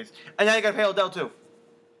draft space, and now you got to pay Odell too.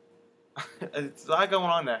 It's a lot going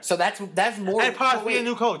on there. So that's more. And possibly a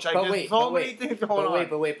new coach. There's so many things going on.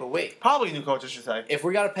 But wait. Probably a new coach, I should say. If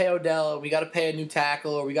we got to pay Odell, we got to pay a new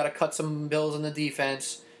tackle, or we got to cut some bills in the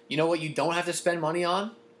defense. You know what? You don't have to spend money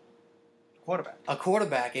on a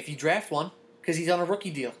quarterback if you draft one because he's on a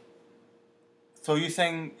rookie deal. So you're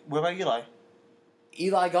saying what about Eli?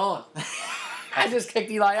 Eli gone. I just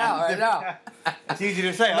kicked Eli out right now. It's easy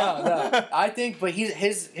to say. No. I think, but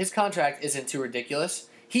his contract isn't too ridiculous.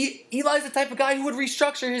 Eli's the type of guy who would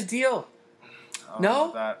restructure his deal.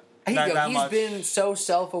 No? He's been so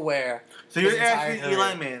self-aware. So you're asking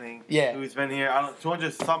Eli Manning, who's been here,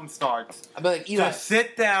 200-something starts, I'd be like, Eli, to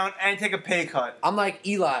sit down and take a pay cut. I'm like,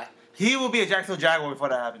 Eli. He will be a Jacksonville Jaguar before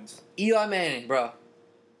that happens. Eli Manning, bro.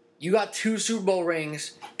 You got 2 Super Bowl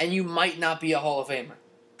rings, and you might not be a Hall of Famer.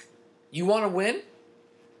 You want to win?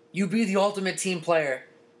 You be the ultimate team player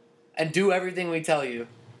and do everything we tell you.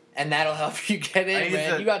 And that'll help you get in,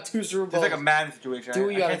 man. You got 2 Super Bowls. It's like a Madden situation. Do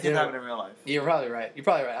what you got to do. I can't see it happen in real life. You're probably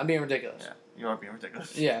right. I'm being ridiculous. Yeah, you are being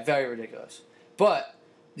ridiculous. Yeah, very ridiculous. But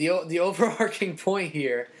the overarching point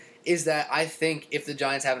here is that I think if the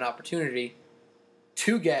Giants have an opportunity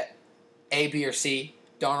to get A, B, or C,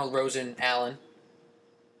 Darnold, Rosen, Allen,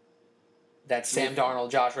 that's Sam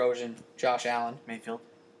Darnold, Josh Rosen, Josh Allen. Mayfield?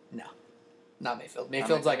 No. Not Mayfield.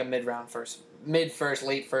 Mayfield's like a mid-first,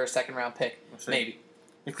 late first, second round pick. Maybe.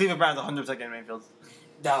 The Cleveland Browns 100% getting Mayfield.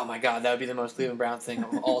 Oh my God, that would be the most Cleveland Browns thing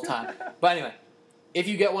of all time. But anyway, if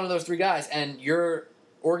you get one of those 3 guys and your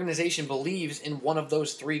organization believes in one of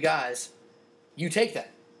those 3 guys, you take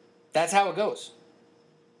that. That's how it goes.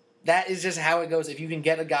 That is just how it goes. If you can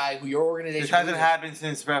get a guy who your organization... This hasn't happened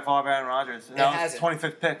since Brett Favre, Aaron Rodgers. That was the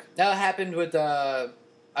 25th pick. That happened with, I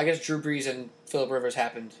guess, Drew Brees and Phillip Rivers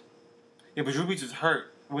happened. Yeah, but Drew Brees was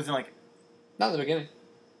hurt. It wasn't like... Not in the beginning.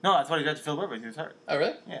 No, that's why he got to Phillip Rivers. He was hurt. Oh,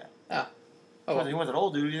 really? Yeah. Oh. Well. He wasn't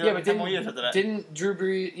old, dude. Yeah, but 10 more years after that. Didn't Drew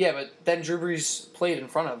Brees... Yeah, but then Drew Brees played in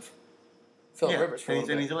front of Phillip Rivers for a little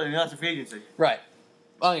bit. And he lost the free agency. Right.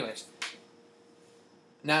 Well, anyways.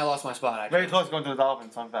 Now I lost my spot, actually. Very close to going to the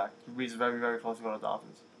Dolphins, fun fact. Brees is very, very close to going to the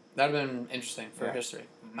Dolphins. That would have been interesting for history.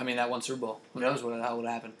 Mm-hmm. I mean, that one Super Bowl. Who knows what the hell would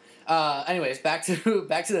happen. Anyways, back to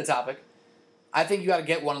the topic. I think you got to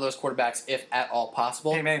get one of those quarterbacks if at all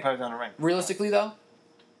possible. Hey, Manning probably on the ring. Realistically, though,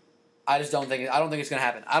 I don't think it's going to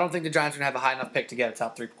happen. I don't think the Giants are going to have a high enough pick to get a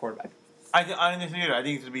top 3 quarterback. I don't think so either. I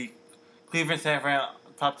think it's going to be Cleveland, San Fran,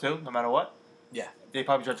 top 2, no matter what. Yeah. They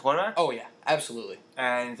probably judge quarterback. Oh, yeah. Absolutely.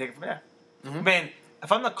 And take it from there. Mm-hmm. Man,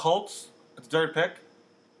 if I'm the Colts, the 3rd pick,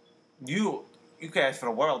 you can ask for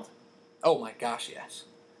the world. Oh, my gosh, yes.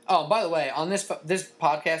 Oh, by the way, on this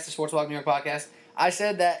podcast, the Sports Walk New York podcast, I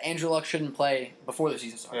said that Andrew Luck shouldn't play before the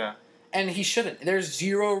season started. Yeah. And he shouldn't. There's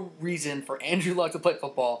 0 reason for Andrew Luck to play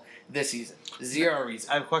football this season. 0 reason.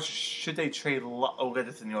 I have a question. Should they trade Luck? Oh, we'll get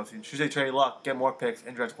this in the offseason. Should they trade Luck, get more picks,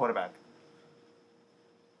 and draft a quarterback?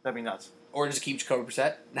 That'd be nuts. Or just keep Jacoby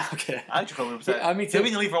Brissett? No, I'm kidding. I like Jacoby Brissett. Yeah, me too. He'll be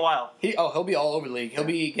in the league for a while. He'll be all over the league. He'll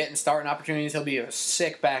be getting starting opportunities. He'll be a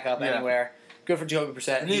sick backup anywhere. Good for Jacoby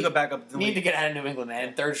Brissett. Need to go back up. Need to get out of New England,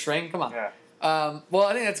 man. 3rd string? Come on. Yeah. Well,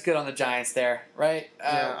 I think that's good on the Giants there, right?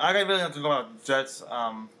 Yeah. I got really have to go about Jets.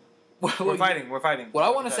 We're fighting. What I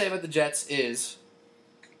want to say about the Jets is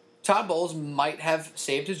Todd Bowles might have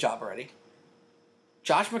saved his job already.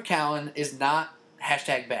 Josh McCown is not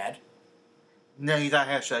 #bad. No, he's not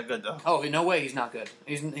good though. Oh, no way, he's not good.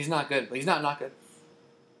 He's not good, but he's not good.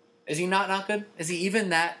 Is he not good? Is he even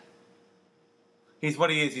that? He's what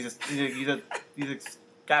he is. He's a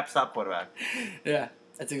gap stop quarterback. Yeah,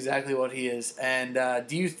 that's exactly what he is. And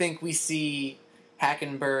do you think we see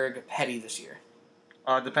Hackenberg Petty this year?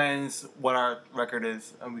 Depends what our record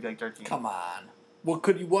is in week 13. Come on, what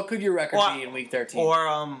could your record be in week 13? Or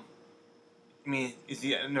I mean, is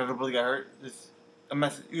he inevitably got hurt?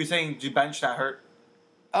 You're saying do bench not hurt?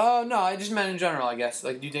 Oh no, I just meant in general. I guess.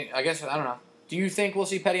 Like, do you think? I guess I don't know. Do you think we'll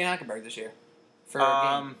see Petty and Hackenberg this year? For a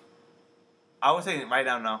game? I would say right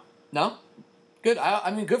now no. No. Good.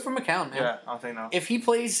 I mean, good for McCown, man. Yeah, I'll say no. If he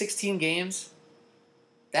plays 16 games,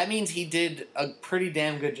 that means he did a pretty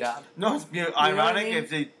damn good job. No, it's ironic if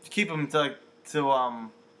they keep him to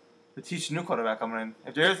teach a new quarterback coming in.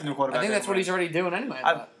 If there is a new quarterback, I think that's what he's already doing anyway.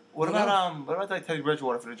 What about like Teddy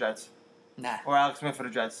Bridgewater for the Jets? Nah. Or Alex Smith for the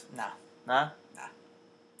Jets? Nah. Nah.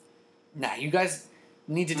 Nah. You guys.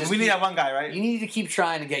 need to just we need that one guy, right? You need to keep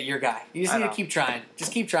trying to get your guy. You just need to keep trying.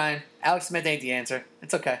 Just keep trying. Alex Smith ain't the answer.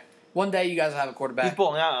 It's okay. One day you guys will have a quarterback. He's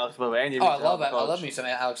pulling out Alex Smith. I love me some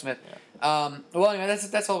Alex Smith. Yeah. Well, anyway,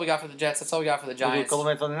 that's all we got for the Jets. That's all we got for the Giants. We'll do a couple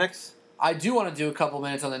minutes on the Knicks. I do want to do a couple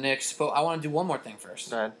minutes on the Knicks, but I want to do one more thing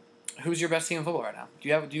first. Go ahead. Who's your best team in football right now? Do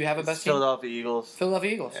you have a best team? Philadelphia Eagles.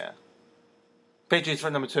 Philadelphia Eagles. Yeah. Patriots for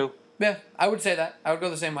number 2. Yeah, I would say that. I would go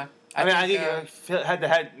the same way. I think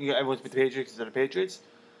head-to-head, everyone's with the Patriots instead of the Patriots.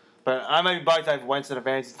 But I might be biased. I have Wentz on a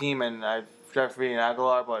fantasy team, and I have Jeffrey and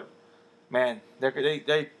Aguilar. But man,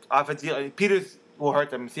 they offensively, Peters will hurt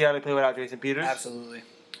them. See how they play without Jason Peters. Absolutely.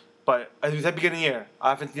 But as we said at the beginning of the year,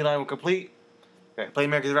 offensive line will complete. Okay,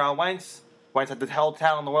 playmakers around Wentz. Wentz had the hell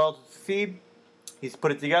talent in the world to succeed. He's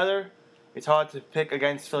put it together. It's hard to pick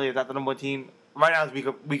against Philly. It's not the number 1 team. Right now it's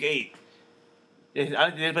week 8. I don't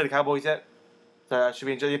think they play the Cowboys yet. So that should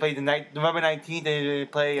be interesting. They played November 19th. They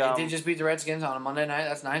play. They did just beat the Redskins on a Monday night.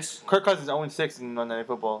 That's nice. Kirk Cousins 0-6 in Monday Night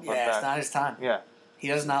Football. Yeah, it's not his time. Yeah. He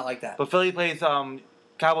does not like that. But Philly plays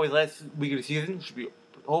Cowboys last week of the season. Should be.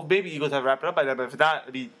 Maybe Eagles have wrapped it up by then. But if not,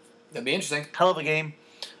 it'd be interesting. Hell of a game.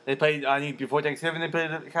 They played before Thanksgiving. They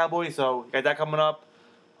played the Cowboys, so you got that coming up.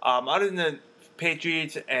 Other than the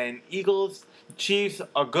Patriots and Eagles, the Chiefs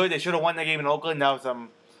are good. They should have won that game in Oakland. That was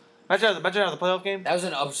Imagine that was a playoff game. That was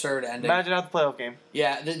an absurd ending. Imagine that was a playoff game.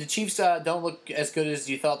 Yeah, the Chiefs don't look as good as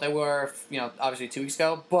you thought they were. Obviously 2 weeks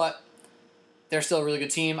ago, but they're still a really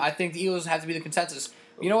good team. I think the Eagles have to be the consensus.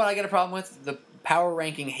 You know what I get a problem with? The power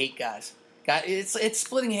ranking hate guys. It's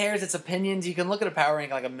splitting hairs. It's opinions. You can look at a power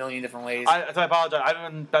rank like a million different ways. I apologize. I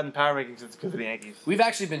haven't done power rankings since because of the Yankees. We've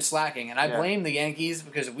actually been slacking, and I blame the Yankees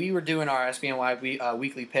because we were doing our SBNY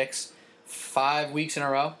weekly picks 5 weeks in a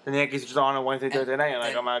row. And the Yankees just on a Wednesday, Thursday night,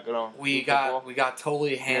 and I'm not going to. We got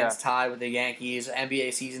totally hands tied with the Yankees.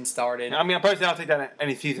 NBA season started. I mean, personally, I'll take that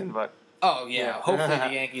any season, but. Oh yeah, hopefully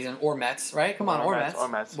the Yankees or Mets, right? Come on, or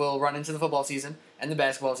Mets. We'll run into the football season and the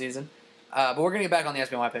basketball season. But we're gonna get back on the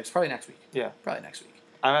SBNY picks probably next week. Yeah, probably next week.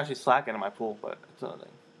 I'm actually slacking in my pool, but it's another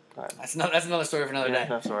thing. Go ahead. That's another story for another day.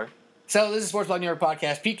 That's story. So this is Sports Blog New York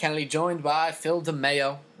podcast. Pete Kennedy joined by Phil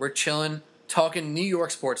DeMayo. We're chilling, talking New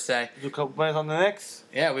York sports today. Do a couple minutes on the Knicks.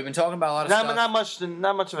 Yeah, we've been talking about a lot of stuff.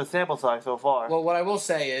 Not much of a sample size so far. Well, what I will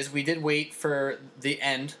say is we did wait for the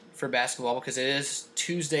end for basketball because it is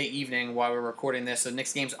Tuesday evening while we're recording this. So the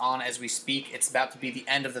Knicks game's on as we speak. It's about to be the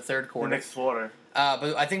end of the third quarter. The Knicks slaughter.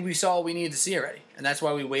 But I think we saw what we needed to see already. And that's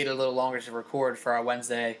why we waited a little longer to record for our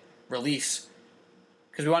Wednesday release.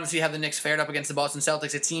 Because we wanted to see how the Knicks fared up against the Boston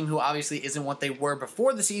Celtics, a team who obviously isn't what they were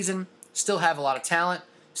before the season, still have a lot of talent,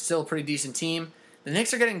 still a pretty decent team. The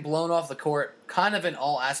Knicks are getting blown off the court kind of in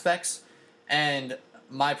all aspects. And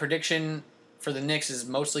my prediction for the Knicks is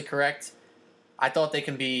mostly correct. I thought they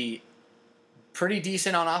can be pretty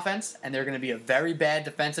decent on offense, and they're going to be a very bad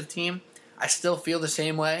defensive team. I still feel the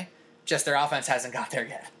same way, just their offense hasn't got there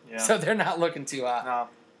yet. Yeah. So they're not looking too No.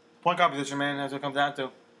 Point composition, man, that's what it comes down to.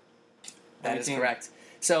 That is correct.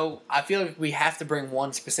 So I feel like we have to bring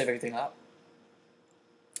one specific thing up.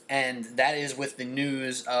 And that is with the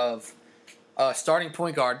news of a starting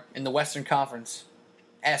point guard in the Western Conference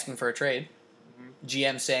asking for a trade. Mm-hmm.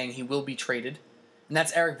 GM saying he will be traded. And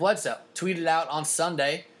that's Eric Bledsoe. Tweeted out on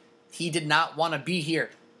Sunday, he did not want to be here.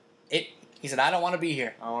 He said, I don't want to be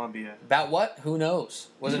here. I don't want to be here. About what? Who knows?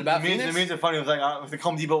 Was it about Phoenix? The memes are funny. It was like, with the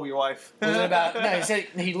Home Depot with your wife. Was it about... No, he said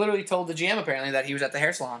he literally told the GM apparently that he was at the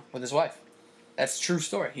hair salon with his wife. That's a true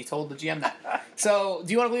story. He told the GM that. So,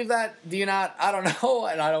 do you want to believe that? Do you not? I don't know,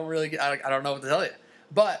 and I don't know what to tell you.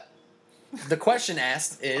 But the question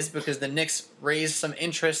asked is because the Knicks raised some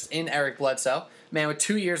interest in Eric Bledsoe, man with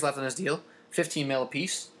 2 years left on his deal, $15 million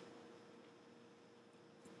apiece.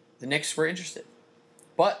 The Knicks were interested,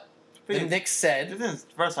 but the Knicks said... This isn't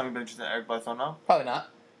the first time you've been interested in Eric Bledsoe, no? Probably not.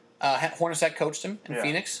 Hornacek coached him in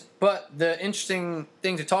Phoenix. But the interesting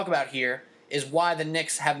thing to talk about here is why the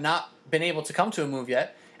Knicks have not been able to come to a move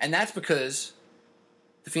yet, and that's because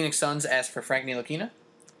the Phoenix Suns asked for Frank Ntilikina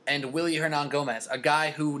and Willie Hernan-Gomez, a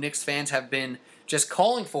guy who Knicks fans have been just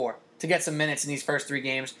calling for to get some minutes in these first 3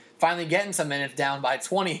 games, finally getting some minutes down by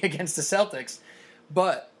 20 against the Celtics.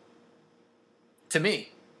 But, to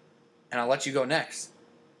me, and I'll let you go next,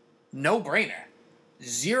 no-brainer.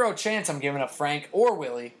 0 chance I'm giving up Frank or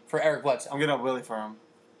Willie for Eric Bledsoe. I'm giving up Willie for him.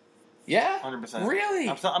 Yeah? 100%. Really?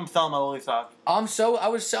 I'm selling my Willie stock. I'm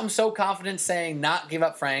so confident saying not give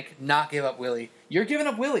up Frank, not give up Willie. You're giving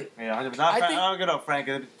up Willie. Yeah, 100%. I don't give up Frank.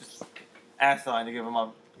 It's just asinine to give him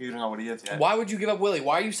up. He doesn't know what he is yet. Why would you give up Willie?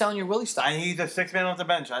 Why are you selling your Willie stock? He's a 6-man off the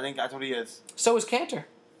bench. I think that's what he is. So is Cantor.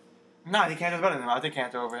 No, he Cantor's better than him. I think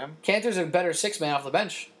Cantor over him. Cantor's a better 6-man off the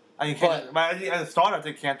bench. I think Cantor, as a starter, I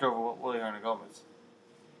think Cantor over Willie Hernan-Gomez.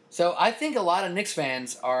 So I think a lot of Knicks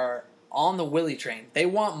fans are on the Willie train. They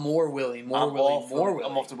want more Willie, more Willie.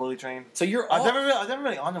 I'm off the Willie train. So you're. I was never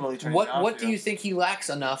really on the Willie train. What do you think he lacks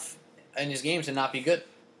enough in his game to not be good?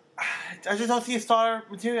 I just don't see a star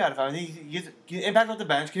material out of him. I think he's impact off the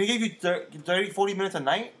bench. Can he give you 30, 40 minutes a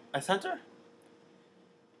night at center?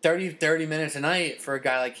 30 minutes a night for a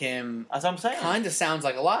guy like him. That's what I'm saying. Kind of sounds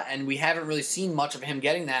like a lot, and we haven't really seen much of him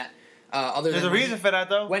getting that. There's a reason for that,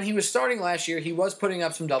 though. When he was starting last year, he was putting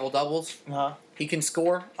up some double-doubles. Uh-huh. He can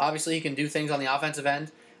score. Obviously, he can do things on the offensive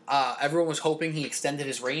end. Everyone was hoping he extended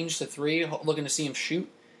his range to 3, looking to see him shoot.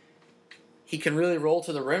 He can really roll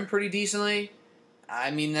to the rim pretty decently. I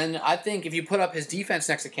mean, then I think if you put up his defense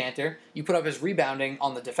next to Kanter, you put up his rebounding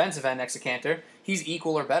on the defensive end next to Kanter, he's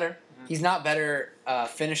equal or better. Mm-hmm. He's not better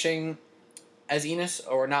finishing as Enes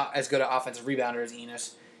or not as good an offensive rebounder as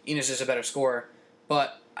Enes. Enes is a better scorer.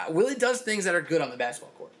 But Willie does things that are good on the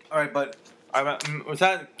basketball court. All right, but was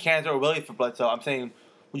that Kanter or Willie for Bledsoe? I'm saying,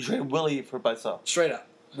 would you trade Willie for Bledsoe? Straight up.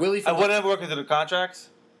 Willie for I wouldn't work into the contracts.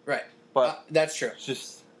 Right. But that's true. It's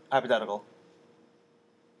just hypothetical.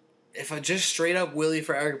 If I just straight up Willie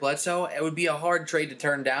for Eric Bledsoe, it would be a hard trade to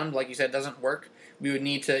turn down. Like you said, it doesn't work. We would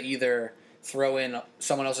need to either throw in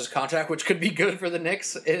someone else's contract, which could be good for the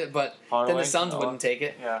Knicks, but then the Suns wouldn't take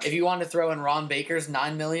it. Yeah. If you wanted to throw in Ron Baker's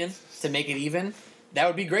 $9 million to make it even, that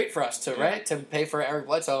would be great for us to pay for Eric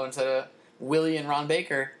Bledsoe instead of Willie and Ron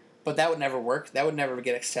Baker. But that would never work. That would never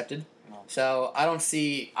get accepted. No. So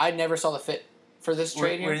I never saw the fit for this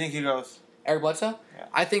trade here. Where do you think he goes? Eric Bledsoe? Yeah.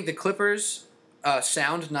 I think the Clippers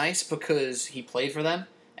sound nice because he played for them,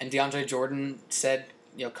 and DeAndre Jordan said,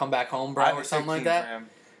 come back home, bro, or something like that.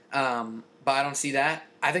 But I don't see that.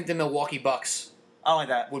 I think the Milwaukee Bucks I like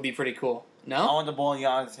that. would be pretty cool. No? I want the ball in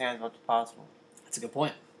Giannis' hands as much as possible. That's a good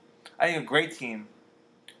point. I think a great team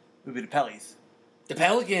would be the Pellies. The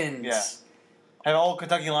Pelicans. Yeah. Have an old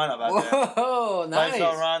Kentucky lineup out there. Whoa, nice.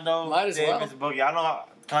 Bledsoe, Rondo, Might as Davis, well. and Boogie. I don't know how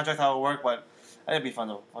contracts how it will work, but I think it'd be fun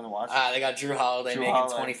to watch. They got Drew Holiday making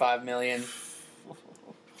 $25 million.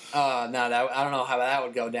 I don't know how that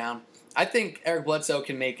would go down. I think Eric Bledsoe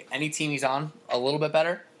can make any team he's on a little bit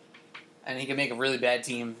better, and he can make a really bad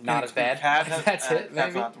team not as bad. That's it.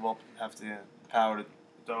 Maybe have the power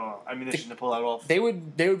to ammunition to pull that off. They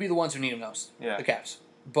would be the ones who need him most. Yeah. The Cavs,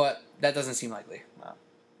 but that doesn't seem likely. No.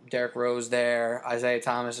 Derrick Rose there, Isaiah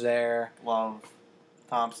Thomas there, Love,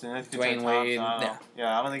 Thompson, Dwayne Wade.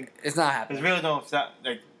 Yeah, I don't think it's not happening. There's really no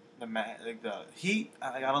the Heat.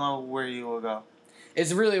 I don't know where you will go.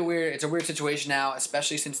 It's really weird. It's a weird situation now,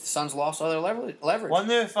 especially since the Suns lost all their leverage.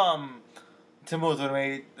 Wonder if Timberwolves would have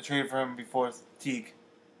made the trade for him before Teague,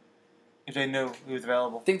 if they knew he was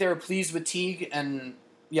available. I think they were pleased with Teague, and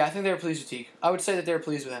I think they were pleased with Teague. I would say that they were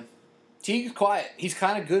pleased with him. Teague's quiet. He's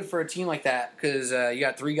kind of good for a team like that because you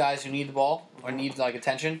got 3 guys who need the ball or need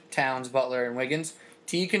attention: Towns, Butler, and Wiggins.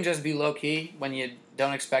 Teague can just be low key when you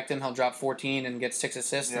don't expect him. He'll drop 14 and get 6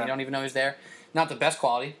 assists, and you don't even know he's there. Not the best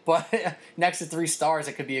quality, but next to 3 stars,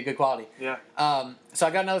 it could be a good quality. Yeah. So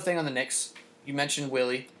I got another thing on the Knicks. You mentioned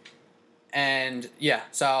Willie, and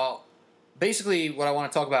so basically what I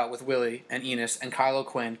want to talk about with Willie and Enes and Kyle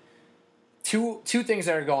O'Quinn, two things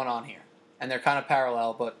that are going on here, and they're kind of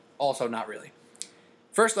parallel, but also not really.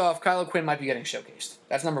 First off, Kyle O'Quinn might be getting showcased.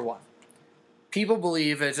 That's number one. People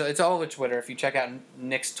believe, it's all over Twitter, if you check out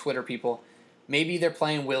Knicks Twitter people, maybe they're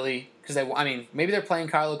playing Willie, maybe they're playing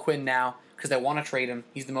Kyle O'Quinn now because they want to trade him.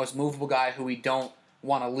 He's the most movable guy who we don't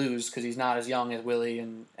want to lose because he's not as young as Willie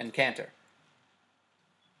and Kanter.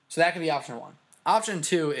 So that could be option 1. Option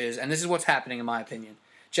 2 is, and this is what's happening in my opinion,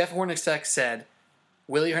 Jeff Hornacek said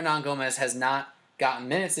Willie Hernangomez has not gotten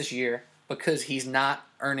minutes this year because he's not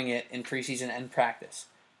earning it in preseason and practice.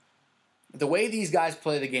 The way these guys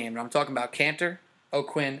play the game, and I'm talking about Kanter,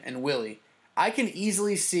 O'Quinn, and Willie, I can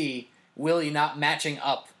easily see Willie not matching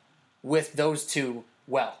up with those two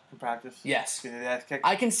well. In practice? Yes.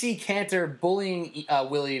 I can see Kanter bullying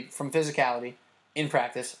Willie from physicality in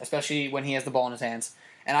practice, especially when he has the ball in his hands.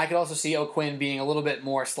 And I could also see O'Quinn being a little bit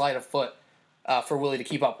more sleight of foot for Willie to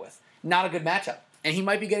keep up with. Not a good matchup. And he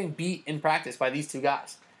might be getting beat in practice by these 2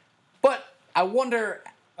 guys. But I wonder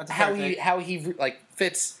how he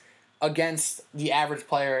fits against the average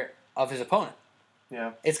player of his opponent.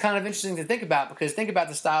 Yeah. It's kind of interesting to think about because think about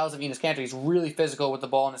the styles of Enes Kanter. He's really physical with the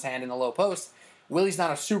ball in his hand in the low post. Willie's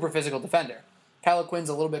not a super physical defender. Kyle O'Quinn's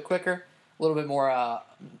a little bit quicker, a little bit more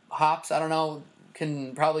hops. I don't know,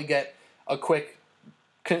 can probably get a quick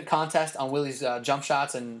contest on Willie's jump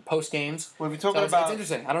shots and post games. Well, if you're talking about it's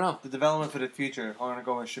interesting. I don't know. The development for the future,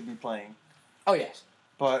 Hernangomez should be playing. Oh, yes.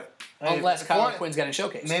 But unless Kyle O'Quinn's getting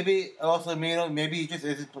showcased. Maybe also maybe he just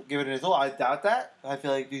isn't giving it his all. I doubt that. I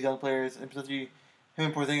feel like these young players, and especially him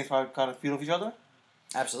and Porzingis probably kind of feed off each other.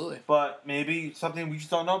 Absolutely. But maybe something we just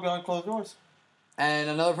don't know behind closed doors. And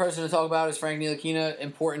another person to talk about is Frank Ntilikina.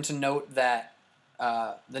 Important to note that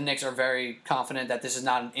the Knicks are very confident that this is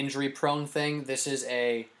not an injury-prone thing. This is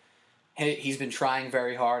he's been trying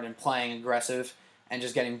very hard and playing aggressive and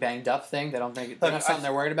just getting banged up thing. They don't think they're not something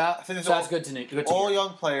they're worried about. So that's good to know. All young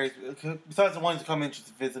players, besides the ones who come in just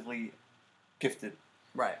physically gifted.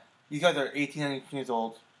 Right. These guys are 18, 19 years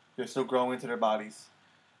old. They're still growing into their bodies.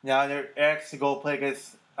 Now they're asked to go play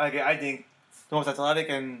against, I think, the most athletic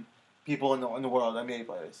and people in the world, NBA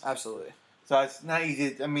players. Absolutely. So it's not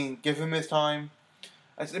easy. I mean, give him his time.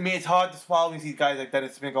 It's hard to swallow when you see guys like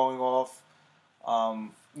Dennis Smith going off.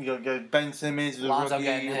 Ben Simmons is a Lonzo rookie.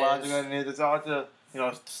 getting his. It's hard to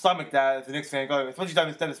stomach that as a Knicks fan going, especially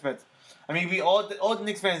Dennis Smith. I mean, all the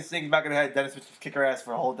Knicks fans think back in the head, Dennis Smith kick our ass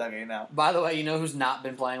for a whole decade now. By the way, you know who's not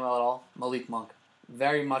been playing well at all? Malik Monk.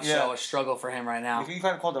 Very much so a struggle for him right now. You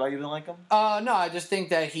kind of called it out. You didn't like him? No, I just think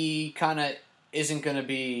that he kind of isn't going to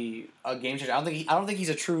be a game changer. I don't think he's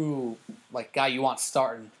a true guy you want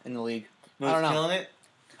starting in the league. I don't know. Killing it.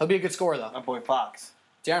 He'll be a good scorer though. My boy Fox.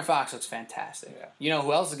 De'Aaron Fox looks fantastic. Yeah. You know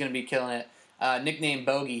who else is going to be killing it? Nicknamed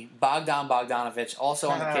Bogey, Bogdan Bogdanovic, also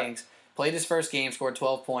on the Kings. Played his first game, scored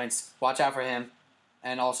 12 points. Watch out for him.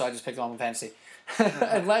 And also, I just picked him up in fantasy.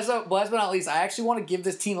 And last but not least, I actually want to give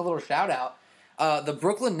this team a little shout out. The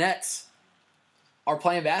Brooklyn Nets are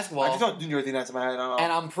playing basketball. I just got New Jersey Nets in my head. I don't know.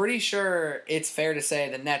 And I'm pretty sure it's fair to say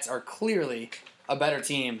the Nets are clearly a better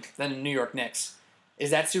team than the New York Knicks. Is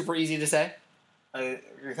that super easy to say? I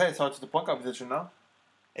said it starts with the point guard position, no?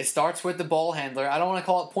 It starts with the ball handler. I don't want to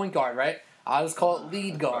call it point guard, right? I'll just call it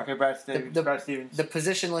lead guard. Okay, Brad Stevens. The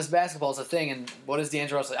positionless basketball is a thing, and what is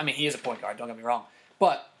D'Angelo Russell? I mean, he is a point guard, don't get me wrong.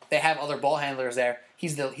 But they have other ball handlers there.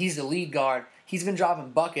 He's the lead guard. He's been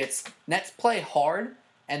dropping buckets. Nets play hard,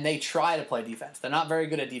 and they try to play defense. They're not very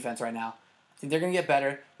good at defense right now. I think they're going to get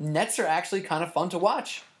better. Nets are actually kind of fun to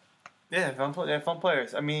watch. Yeah, they're fun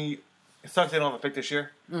players. I mean, it sucks they don't have a pick this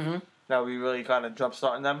year. Mm-hmm. That we really kind of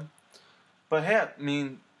jumpstarting them. But hey, I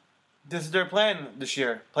mean, this is their plan this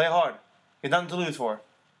year. Play hard. Get nothing to lose for.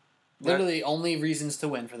 Literally only reasons to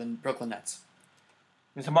win for the Brooklyn Nets.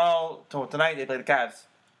 And tonight, they play the Cavs.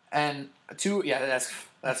 And that's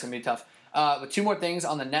going to be tough. But two more things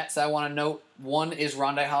on the Nets I want to note. One is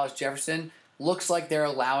Rondé Hollis-Jefferson. Looks like they're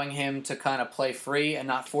allowing him to kind of play free and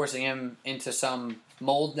not forcing him into some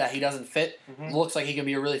mold that he doesn't fit. Mm-hmm. Looks like he can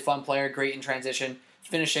be a really fun player, great in transition,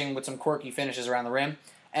 finishing with some quirky finishes around the rim.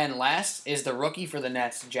 And last is the rookie for the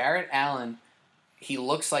Nets, Jarrett Allen. He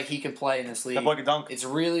looks like he can play in this league. That boy can dunk. It's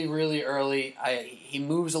really, really early. He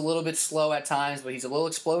moves a little bit slow at times, but he's a little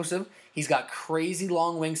explosive. He's got crazy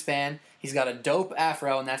long wingspan. He's got a dope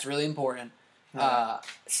afro, and that's really important. Yeah.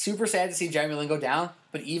 Super sad to see Jeremy Lin go down,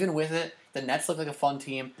 but even with it, the Nets look like a fun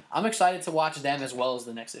team. I'm excited to watch them as well as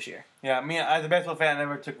the Knicks this year. Yeah, I mean, as a basketball fan, I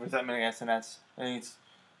never took resentment against the Nets. I mean, it's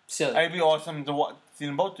silly. It'd be awesome to see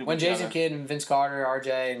them both do. When Jason Kidd and Vince Carter,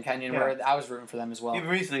 RJ, and Kenyon were, I was rooting for them as well. Even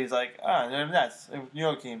recently, it's like, they're the Nets, New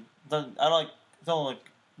York team. There's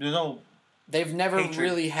no. They've never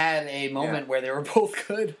really had a moment where they were both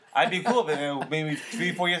good. I'd be cool if maybe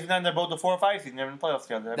 3-4 years from now they're both the 4 or 5 seed, never in the playoffs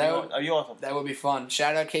together. That'd be awesome. That would be fun.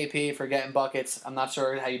 Shout out KP for getting buckets. I'm not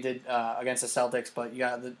sure how you did against the Celtics, but you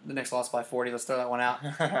got the Knicks lost by 40. Let's throw that one out.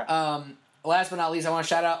 Last but not least, I want to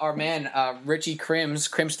shout out our man Richie Crims,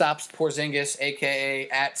 Crimstops Porzingis, aka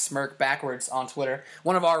 @SmirkBackwards on Twitter.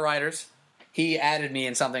 One of our writers. He added me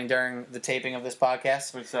in something during the taping of this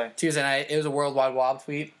podcast. What'd you say? Tuesday night. It was a Worldwide Wob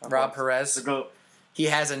tweet. Rob Perez. The GOAT. He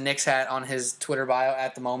has a Knicks hat on his Twitter bio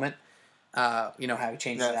at the moment. You know how he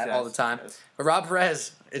changes that all the time. Yes. But Rob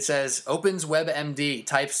Perez, it says, opens WebMD,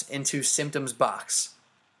 types into symptoms box.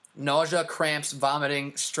 Nausea, cramps,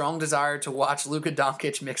 vomiting, strong desire to watch Luka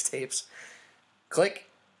Doncic mixtapes. Click,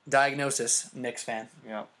 diagnosis, Knicks fan.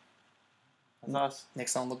 Yeah. That's us.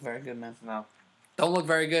 Knicks don't look very good, man. No. Don't look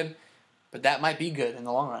very good. But that might be good in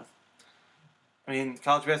the long run. I mean,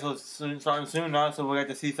 college basketball is starting soon now, so we'll get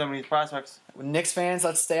to see some of these prospects. Knicks fans,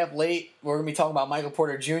 let's stay up late. We're going to be talking about Michael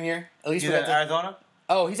Porter Jr. At least he's in Arizona?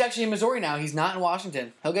 Oh, he's actually in Missouri now. He's not in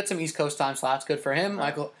Washington. He'll get some East Coast time slots. Good for him.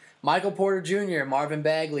 Right. Michael Porter Jr., Marvin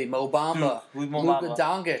Bagley, Mo Bamba, Luka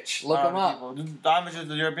Doncic. Look him up. Doncic is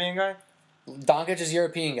the European guy? Doncic is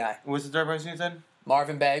European guy. What's the third person you said?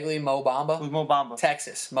 Marvin Bagley, Mo Bamba. Who's Mo Bamba?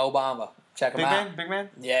 Texas, Mo Bamba. Check him out. Big man?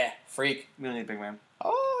 Yeah, freak. We don't need big man.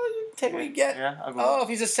 Oh, you take what you get. Yeah, I'll go. If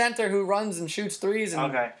he's a center who runs and shoots threes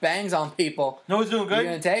and bangs on people, no, he's doing good. You're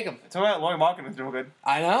gonna take him. It's all right. Laurie Markin is doing good.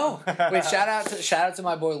 I know. Wait, shout out to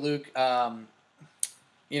my boy Luke.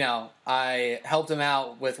 I helped him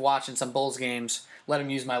out with watching some Bulls games, let him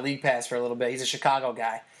use my league pass for a little bit. He's a Chicago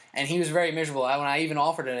guy. And he was very miserable. When I even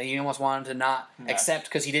offered it, he almost wanted to not accept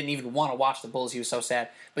because he didn't even want to watch the Bulls. He was so sad.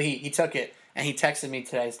 But he took it, and he texted me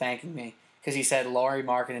today thanking me because he said Lauri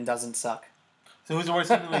Markkanen doesn't suck. So who's the worst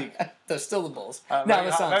team in the league? They're still the Bulls.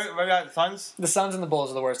 The Suns. Suns? The Suns and the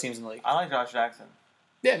Bulls are the worst teams in the league. I like Josh Jackson.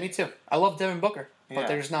 Yeah, me too. I love Devin Booker, but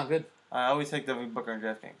they're just not good. I always take Devin Booker in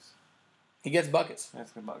DraftKings. He gets buckets.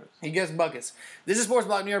 That's good buckets. He gets buckets. This is Sports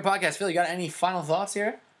Block New York Podcast. Phil, you got any final thoughts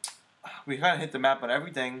here? We kind of hit the map on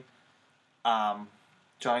everything.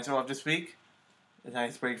 Giants are off this week. A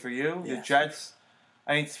nice break for you. Yeah. The Jets.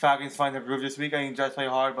 I think the Falcons find their groove this week. I think the Jets play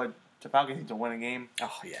hard, but the Falcons need to win a game.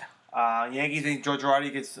 Oh, yeah. Yankees, I think George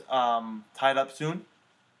Girardi gets tied up soon.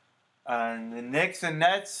 And the Knicks and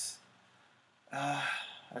Nets,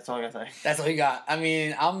 that's all I got to say. That's all you got. I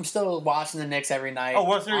mean, I'm still watching the Knicks every night. Oh,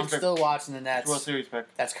 World Series I'm still watching the Nets. World Series pick.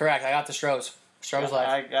 That's correct. I got the Stros. Stros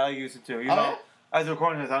life. I use it too. As we're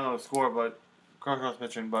recording this, I don't know the score, but Kershaw's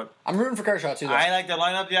pitching. But I'm rooting for Kershaw too, though. I like their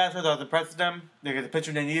lineup, the Astros. I was impressed with them. They got the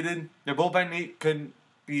pitcher they needed. Their bullpen couldn't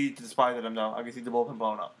be to despise of them, though. I can see the bullpen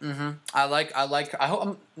blowing up. Mm-hmm. I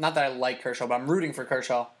hope, not that I like Kershaw, but I'm rooting for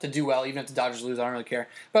Kershaw to do well, even if the Dodgers lose. I don't really care.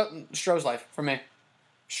 But Stros life for me.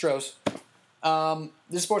 Stros.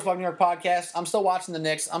 This is Sports Block New York Podcast. I'm still watching the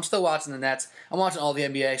Knicks. I'm still watching the Nets. I'm watching all the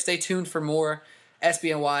NBA. Stay tuned for more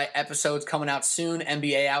SBNY episodes coming out soon.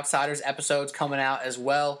 NBA Outsiders episodes coming out as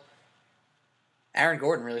well. Aaron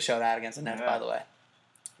Gordon really showed out against the Nets, by the way.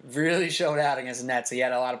 Really showed out against the Nets. He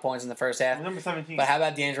had a lot of points in the first half. Number 17. But how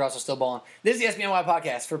about D'Angelo Russell still balling? This is the SBNY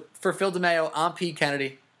Podcast. For Phil DeMayo, I'm Pete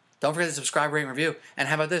Kennedy. Don't forget to subscribe, rate, and review. And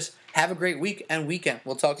how about this? Have a great week and weekend.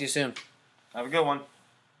 We'll talk to you soon. Have a good one.